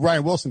 I've told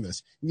Ryan Wilson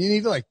this. You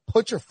need to like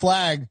put your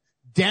flag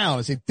down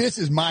and say, this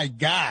is my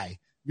guy.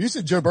 You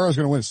said Joe Burrow is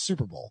going to win a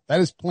Super Bowl. That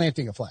is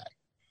planting a flag.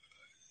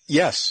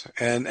 Yes.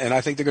 And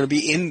I think they're going to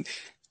be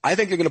I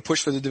think they're going to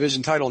push for the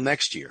division title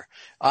next year.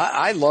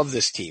 I love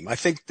this team. I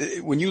think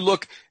when you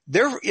look,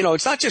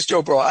 it's not just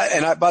Joe Burrow.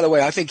 By the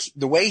way, I think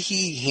the way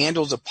he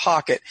handles a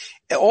pocket,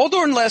 all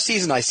during last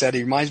season, I said,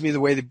 he reminds me of the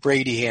way that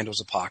Brady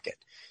handles a pocket.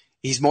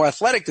 He's more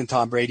athletic than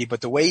Tom Brady,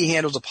 but the way he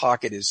handles a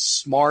pocket is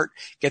smart,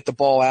 get the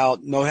ball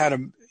out, know how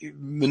to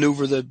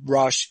maneuver the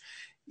rush.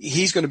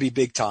 He's going to be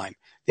big time.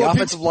 The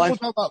offensive line.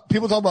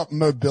 People talk about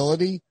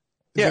mobility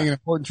being an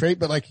important trait,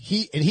 but like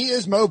he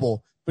is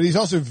mobile, but he's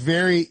also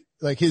very,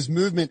 like his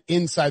movement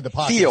inside the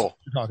pocket. Feel.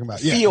 You're talking about.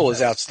 Feel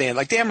is outstanding.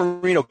 Like Dan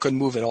Marino couldn't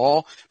move at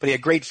all, but he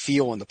had great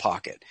feel in the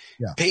pocket.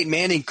 Yeah. Peyton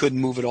Manning couldn't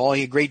move at all. He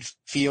had great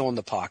feel in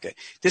the pocket.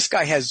 This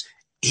guy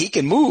he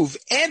can move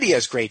and he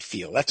has great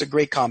feel. That's a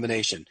great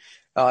combination.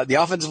 The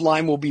offensive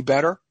line will be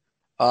better.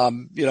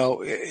 And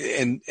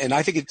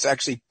I think it's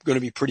actually going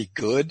to be pretty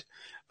good.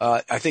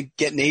 I think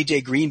getting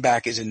AJ Green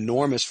back is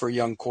enormous for a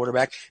young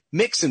quarterback.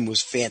 Mixon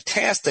was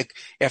fantastic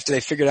after they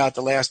figured out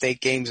the last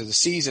 8 games of the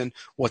season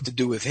what to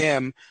do with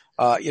him.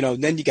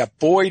 Then you got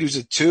Boyd, who's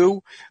a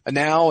 2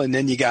 now, and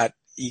then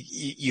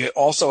you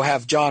also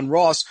have John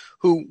Ross,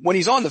 who, when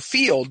he's on the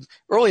field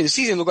early in the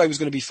season, looked like he was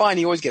going to be fine.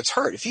 He always gets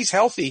hurt. If he's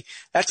healthy,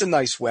 that's a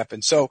nice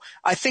weapon. So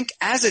I think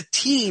as a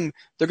team,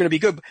 they're going to be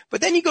good. But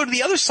then you go to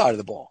the other side of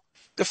the ball.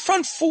 The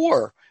front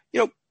 4,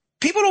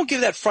 people don't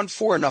give that front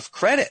 4 enough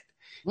credit.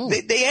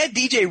 They had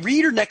DJ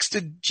Reader next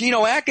to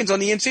Geno Atkins on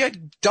the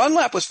inside.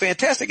 Dunlap was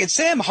fantastic. And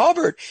Sam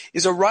Hubbard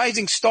is a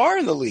rising star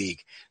in the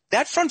league.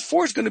 That front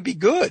 4 is going to be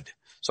good.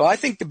 So I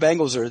think the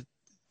Bengals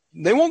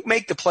they won't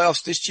make the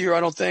playoffs this year, I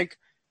don't think,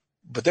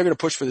 but they're going to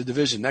push for the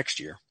division next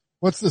year.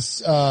 What's the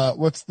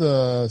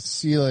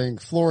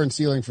floor and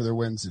ceiling for their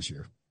wins this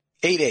year?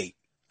 8-8.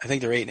 I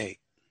think they're 8-8.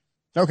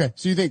 Okay.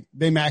 So you think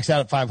they max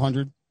out at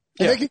 500?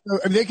 Yeah.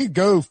 They could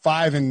go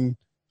 5-11,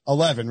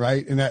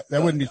 right? And that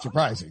wouldn't be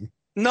surprising.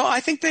 No,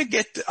 I think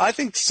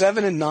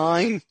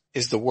 7-9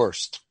 is the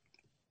worst.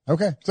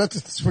 Okay. So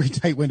that's a pretty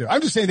tight window.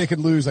 I'm just saying they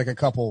could lose like a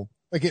couple,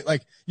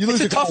 you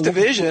lose a tough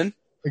division.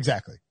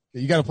 Exactly.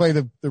 You got to play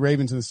the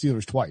Ravens and the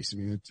Steelers twice. I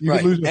mean, you right.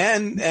 could lose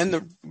and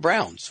the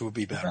Browns, who would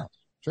be better.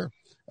 Sure.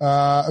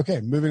 Okay.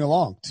 Moving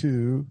along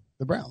to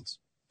the Browns.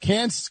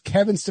 Can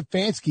Kevin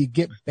Stefanski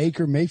get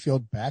Baker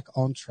Mayfield back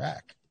on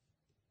track?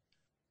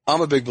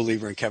 I'm a big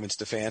believer in Kevin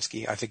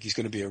Stefanski. I think he's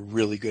going to be a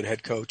really good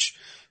head coach.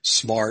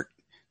 Smart,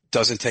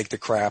 doesn't take the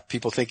crap.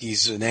 People think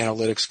he's an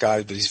analytics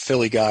guy, but he's a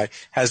Philly guy,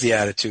 has the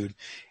attitude.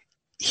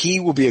 He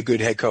will be a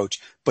good head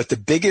coach. But the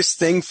biggest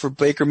thing for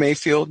Baker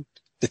Mayfield,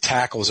 the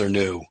tackles are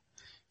new.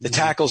 The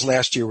tackles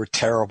last year were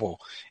terrible,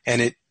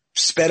 and it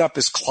sped up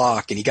his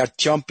clock, and he got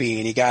jumpy,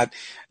 and he got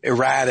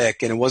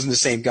erratic, and it wasn't the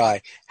same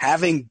guy.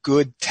 Having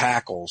good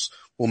tackles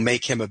will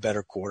make him a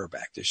better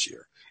quarterback this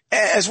year,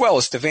 as well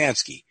as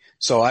Stefanski.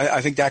 So I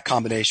think that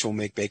combination will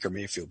make Baker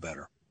Mayfield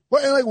better.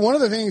 Well, and like one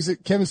of the things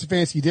that Kevin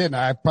Stefanski did, and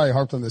I probably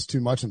harped on this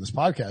too much on this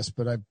podcast,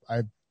 but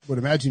I would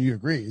imagine you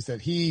agree, is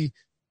that he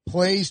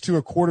plays to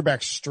a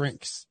quarterback's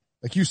strengths.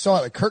 Like you saw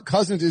it, like Kirk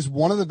Cousins is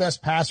one of the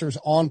best passers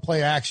on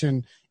play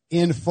action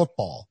in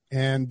football,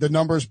 and the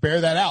numbers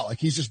bear that out. Like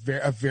he's just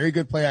a very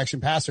good play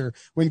action passer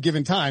when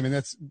given time, and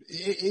it's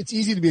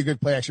easy to be a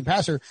good play action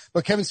passer.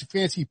 But Kevin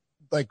Stefanski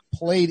like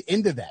played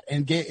into that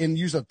and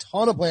used a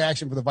ton of play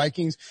action for the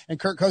Vikings,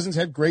 and Kirk Cousins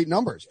had great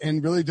numbers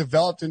and really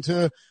developed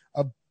into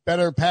a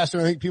better passer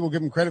than I think people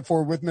give him credit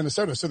for with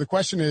Minnesota. So the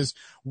question is,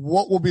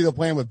 what will be the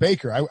plan with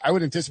Baker? I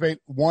would anticipate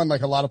 1,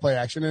 like a lot of play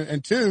action,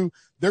 and 2,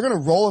 they're going to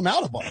roll him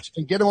out a bunch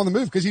and get him on the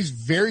move because he's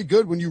very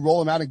good when you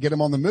roll him out and get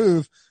him on the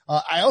move.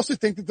 I also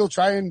think that they'll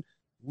try and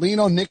lean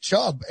on Nick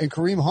Chubb and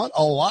Kareem Hunt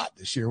a lot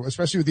this year,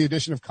 especially with the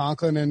addition of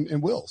Conklin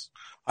and Wills.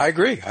 I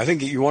agree. I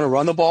think you want to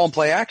run the ball and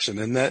play action,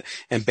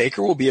 and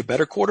Baker will be a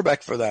better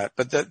quarterback for that.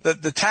 But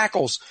the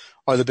tackles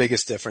are the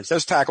biggest difference.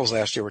 Those tackles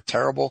last year were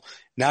terrible.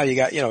 Now you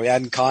got,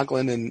 adding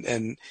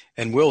Conklin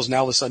and Wills. Now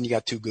all of a sudden you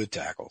got 2 good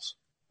tackles.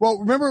 Well,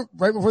 remember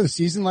right before the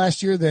season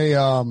last year, they,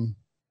 who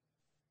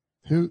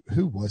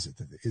was it?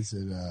 Is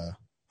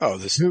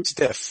it,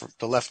 stiff,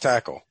 the left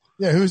tackle.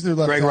 Yeah. Who's their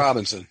left Greg tackle?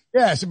 Robinson.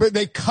 Yeah. But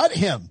they cut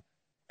him.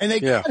 And they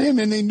cut him,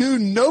 and they knew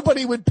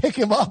nobody would pick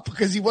him up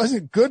because he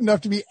wasn't good enough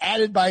to be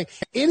added by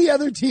any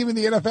other team in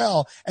the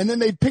NFL. And then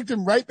they picked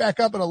him right back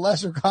up at a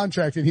lesser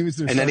contract, and he was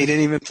their then he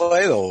didn't even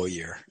play the whole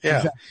year. Yeah.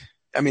 Exactly.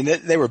 I mean,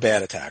 they were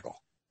bad at tackle.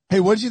 Hey,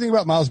 what did you think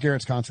about Myles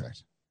Garrett's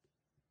contract?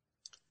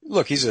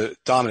 Look, he's a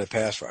dominant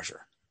pass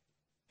rusher.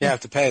 You have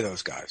to pay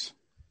those guys.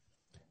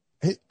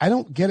 I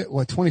don't get it.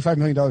 What, $25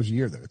 million a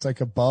year though? It's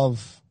like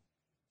above.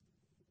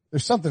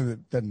 There's something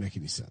that doesn't make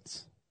any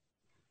sense.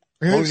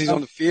 As long as he's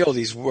on the field,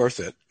 he's worth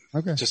it.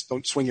 Okay. Just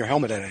don't swing your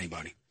helmet at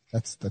anybody.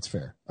 That's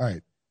fair. All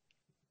right.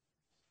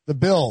 The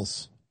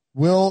Bills.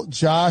 Will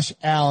Josh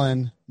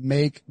Allen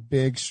make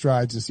big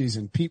strides this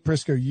season? Pete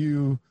Prisco,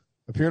 you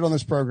appeared on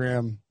this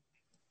program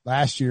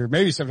last year,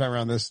 maybe sometime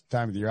around this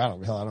time of the year. I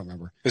don't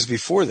remember. It was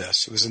before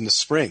this. It was in the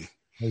spring.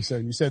 You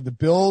said the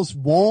Bills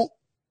won't.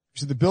 You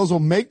said the Bills will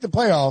make the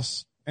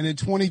playoffs, and in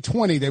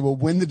 2020 they will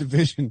win the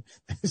division.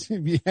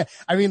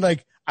 I mean,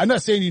 like, I'm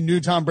not saying you knew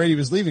Tom Brady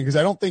was leaving because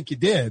I don't think you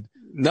did.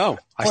 No,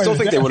 I still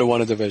think they would have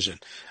won a division.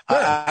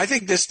 I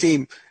think this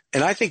team,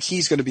 and I think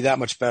he's going to be that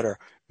much better.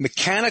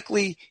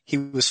 Mechanically, he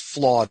was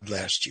flawed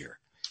last year.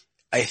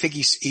 I think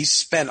he's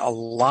spent a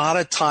lot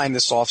of time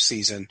this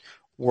offseason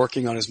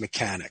working on his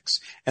mechanics.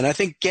 And I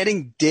think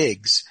getting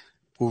Diggs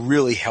will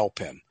really help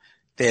him.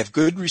 They have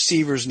good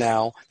receivers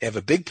now. They have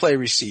a big play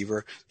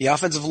receiver. The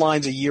offensive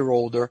line's a year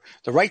older.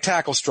 The right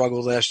tackle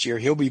struggled last year.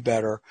 He'll be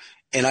better.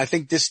 And I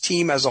think this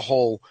team as a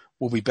whole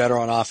will be better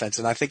on offense.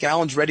 And I think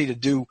Allen's ready to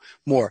do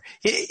more.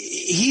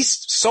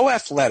 He's so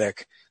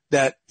athletic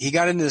that he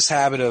got into this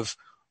habit of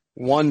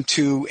 1,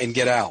 2, and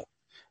get out.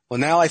 Well,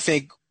 now I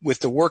think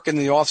with the work in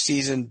the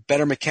offseason,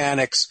 better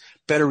mechanics,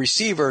 better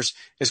receivers,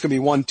 it's going to be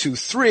 1, 2,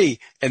 3,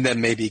 and then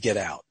maybe get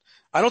out.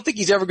 I don't think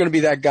he's ever going to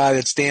be that guy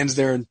that stands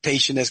there and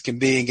patient as can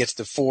be and gets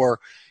to 4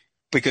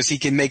 because he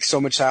can make so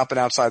much happen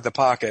outside the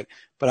pocket.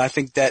 But I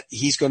think that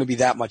he's going to be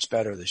that much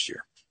better this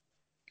year.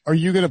 Are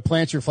you going to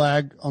plant your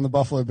flag on the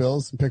Buffalo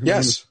Bills and pick them to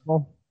win the Super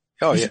Bowl?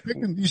 Oh, you should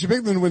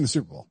pick them to win the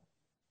Super Bowl.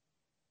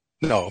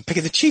 No, I'm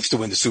picking the Chiefs to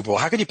win the Super Bowl.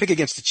 How can you pick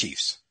against the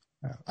Chiefs?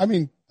 I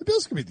mean, the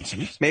Bills can beat the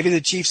Chiefs. Maybe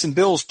the Chiefs and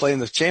Bills play in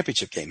the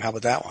championship game. How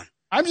about that one?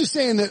 I'm just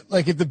saying that,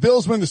 like, if the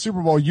Bills win the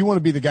Super Bowl, you want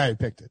to be the guy who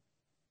picked it.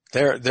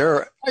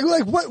 They're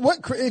like what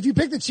if you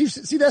pick the Chiefs?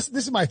 See, this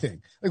is my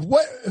thing.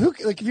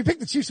 If you pick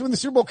the Chiefs to win the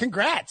Super Bowl,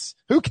 congrats.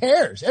 Who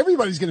cares?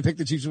 Everybody's going to pick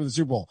the Chiefs to win the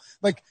Super Bowl.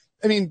 Like,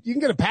 I mean, you can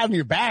get a pat on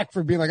your back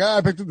for being like,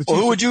 I picked the Chiefs. Well,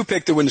 who would you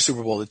pick to win the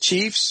Super Bowl? The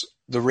Chiefs,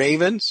 the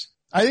Ravens?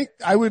 I think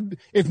I would,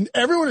 if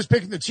everyone is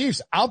picking the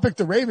Chiefs, I'll pick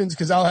the Ravens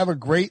because I'll have a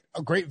great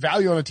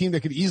value on a team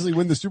that could easily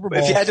win the Super Bowl.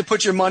 If you had to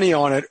put your money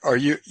on it, or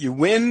you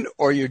win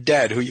or you're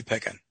dead, who are you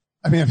picking?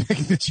 I mean, I'm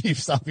picking the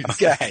Chiefs,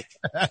 obviously. Okay.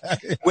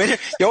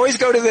 You always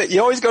go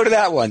to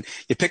that one.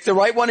 You pick the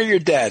right one or you're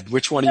dead.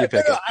 Which one are you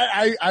picking?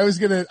 I was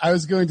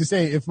going to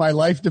say, if my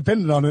life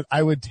depended on it,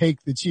 I would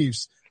take the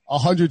Chiefs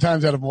 100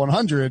 times out of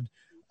 100.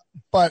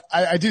 But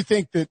I do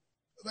think that,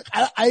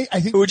 I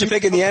think. Who would you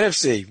pick in the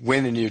NFC?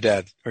 Win and you're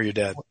dead, or you're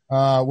dead.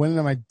 When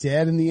am I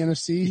dead in the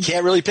NFC? You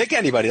can't really pick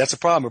anybody. That's a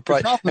problem.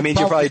 That means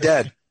you're probably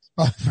dead.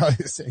 Probably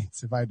the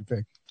Saints if I had to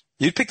pick.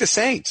 You'd pick the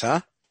Saints,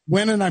 huh?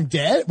 When and I'm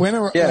dead?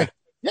 Yeah.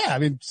 Yeah, I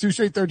mean, 2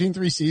 straight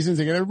 13-3 seasons.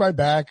 They get everybody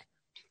back.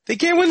 They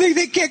can't win.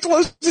 They can't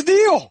close the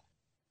deal.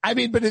 I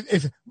mean, but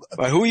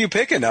but who are you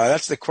picking now?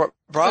 That's the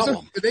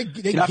problem.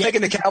 You're not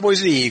picking the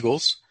Cowboys or the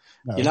Eagles.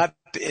 No. You're not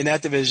in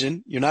that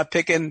division. You're not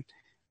picking.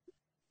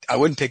 I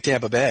wouldn't pick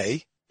Tampa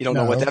Bay. You don't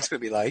know what that's going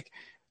to be like.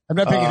 I'm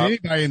not picking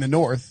anybody in the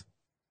North.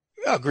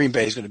 Well, Green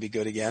Bay is going to be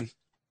good again.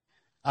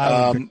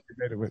 And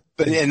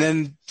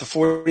then the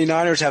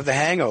 49ers have the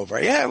hangover.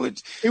 Yeah, it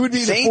would be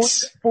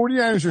Saints. The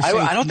 49ers or Saints.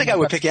 I don't think I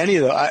would pick any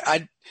of those.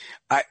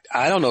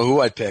 I don't know who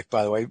I'd pick,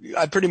 by the way.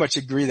 I'd pretty much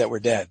agree that we're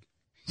dead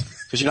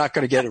because you're not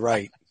going to get it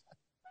right.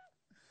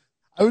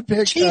 I would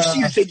pick Chiefs.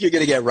 You think you're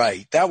going to get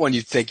right? That one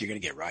you think you're going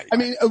to get right. I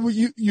mean,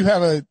 you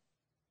have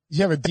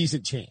a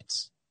decent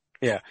chance.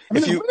 Yeah. I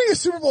mean, winning a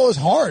Super Bowl is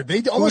hard.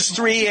 Who's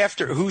three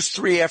after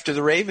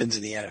the Ravens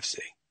in the NFC?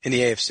 In the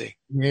AFC?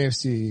 The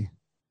AFC.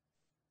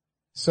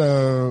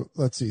 So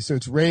let's see. So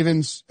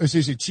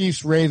it's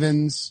Chiefs,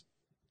 Ravens,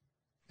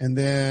 and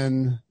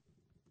then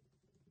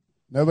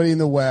nobody in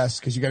the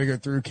West because you got to go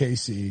through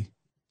KC.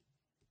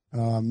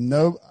 I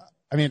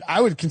mean,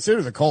 I would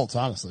consider the Colts,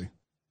 honestly.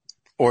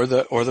 Or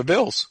the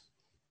Bills.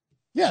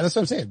 Yeah, that's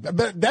what I'm saying.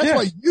 But that's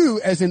why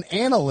you, as an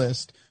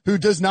analyst who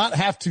does not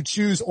have to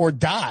choose or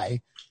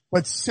die,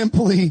 but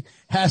simply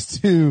has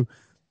to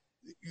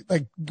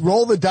like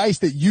roll the dice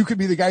that you could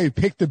be the guy who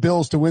picked the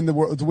Bills to win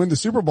the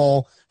Super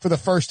Bowl for the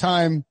first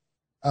time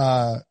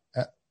ever.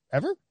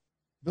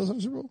 Bills in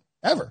the Super Bowl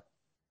ever.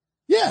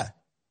 Yeah,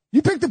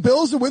 you picked the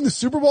Bills to win the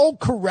Super Bowl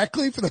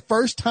correctly for the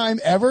first time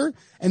ever,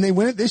 and they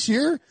win it this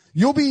year.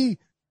 You'll be,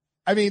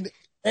 I mean,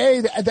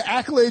 the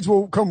accolades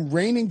will come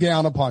raining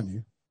down upon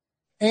you.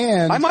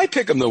 And I might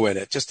pick them to win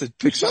it just to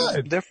pick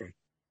something different.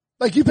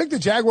 Like you picked the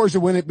Jaguars to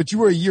win it, but you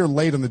were a year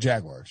late on the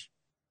Jaguars.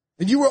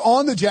 And you were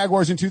on the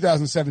Jaguars in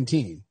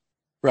 2017.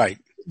 Right.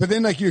 But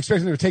then like you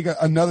expected them to take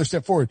another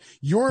step forward.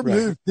 Your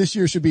move this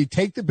year should be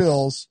take the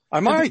Bills. I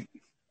might.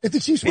 If the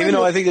Chiefs win. Even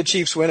though I think the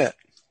Chiefs win it.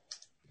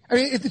 I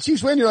mean, if the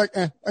Chiefs win, you're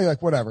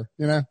like, whatever,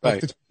 you know? Right.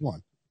 Like the Chiefs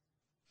won.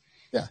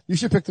 Yeah, you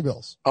should pick the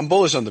Bills. I'm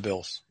bullish on the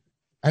Bills.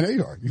 I know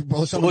you are. You're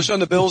bullish on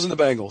the Bills and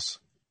the Bengals.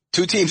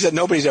 2 teams that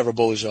nobody's ever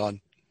bullish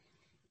on.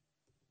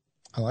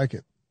 I like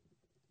it.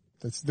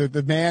 That's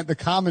the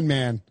common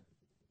man.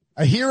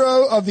 A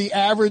hero of the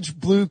average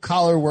blue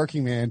collar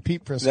working man,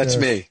 Pete Prisco. That's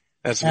me.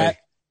 That's me.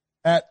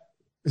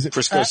 Is it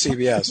Prisco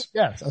CBS?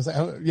 Yes. I was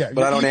like, yeah.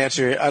 But I don't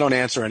answer. I don't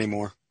answer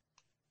anymore.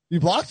 You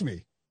blocked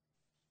me.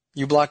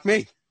 You blocked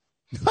me.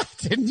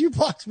 Didn't you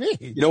block me?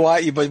 You know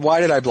why? But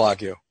why did I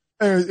block you?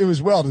 It was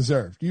well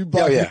deserved. You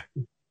blocked yeah.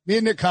 Me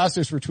and Nick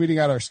Costas were tweeting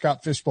out our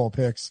Scott Fishbowl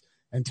picks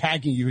and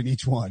tagging you in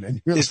each one.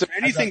 And is there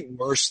anything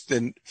worse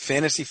than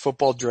fantasy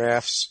football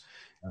drafts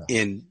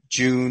in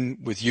June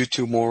with you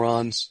two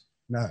morons?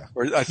 No.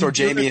 Or I throw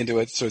Jamie into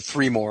it, so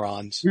 3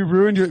 morons. We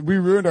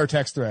ruined our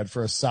text thread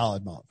for a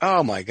solid month.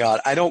 Oh my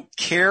God. I don't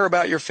care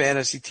about your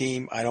fantasy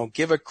team. I don't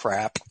give a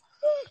crap.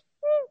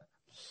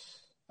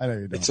 I know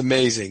you don't. It's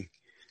amazing.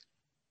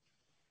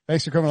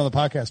 Thanks for coming on the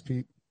podcast,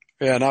 Pete.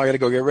 Yeah, now I got to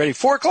go get ready.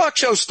 4:00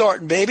 show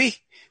starting, baby.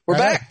 We're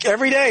back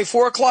every day,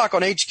 4:00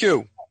 on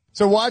HQ.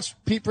 So watch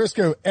Pete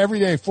Prisco every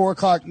day,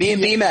 4:00. Me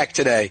and BMAC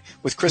today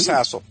with Chris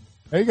Hassel.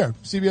 There you go.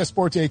 CBS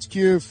Sports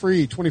HQ,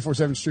 free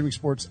 24/7 streaming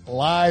sports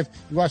live.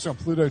 You watch it on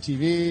Pluto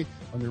TV,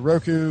 on your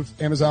Roku,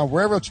 Amazon,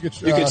 wherever else you get.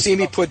 You can see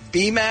me put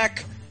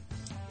BMAC,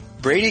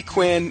 Brady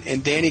Quinn,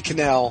 and Danny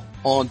Cannell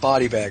on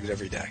body bags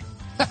every day.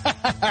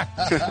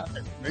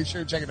 Make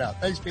sure to check it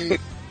out. Thanks, Pete.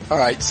 All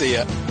right, see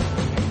ya.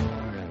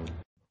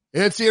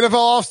 It's the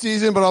NFL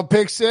offseason, but on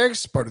Pick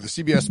Six, part of the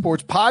CBS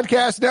Sports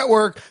Podcast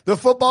Network, the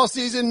football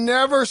season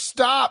never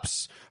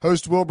stops.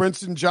 Host Will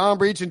Brinson, John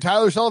Breach, and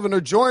Tyler Sullivan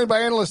are joined by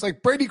analysts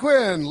like Brady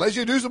Quinn,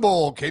 Lesia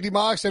Dusable, Katie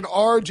Mox, and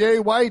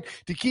RJ White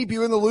to keep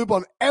you in the loop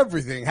on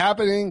everything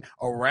happening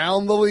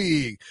around the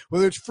league.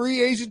 Whether it's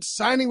free agents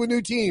signing with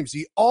new teams,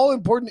 the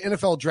all-important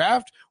NFL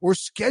draft, or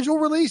schedule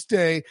release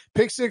day,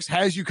 Pick Six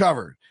has you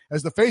covered.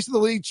 As the face of the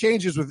league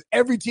changes with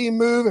every team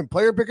move and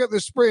player pickup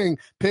this spring,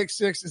 Pick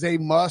Six is a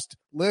must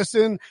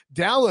listen.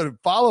 Download and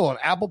follow on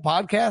Apple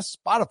Podcasts,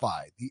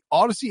 Spotify, the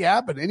Odyssey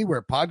app, and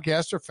anywhere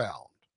podcasts are found.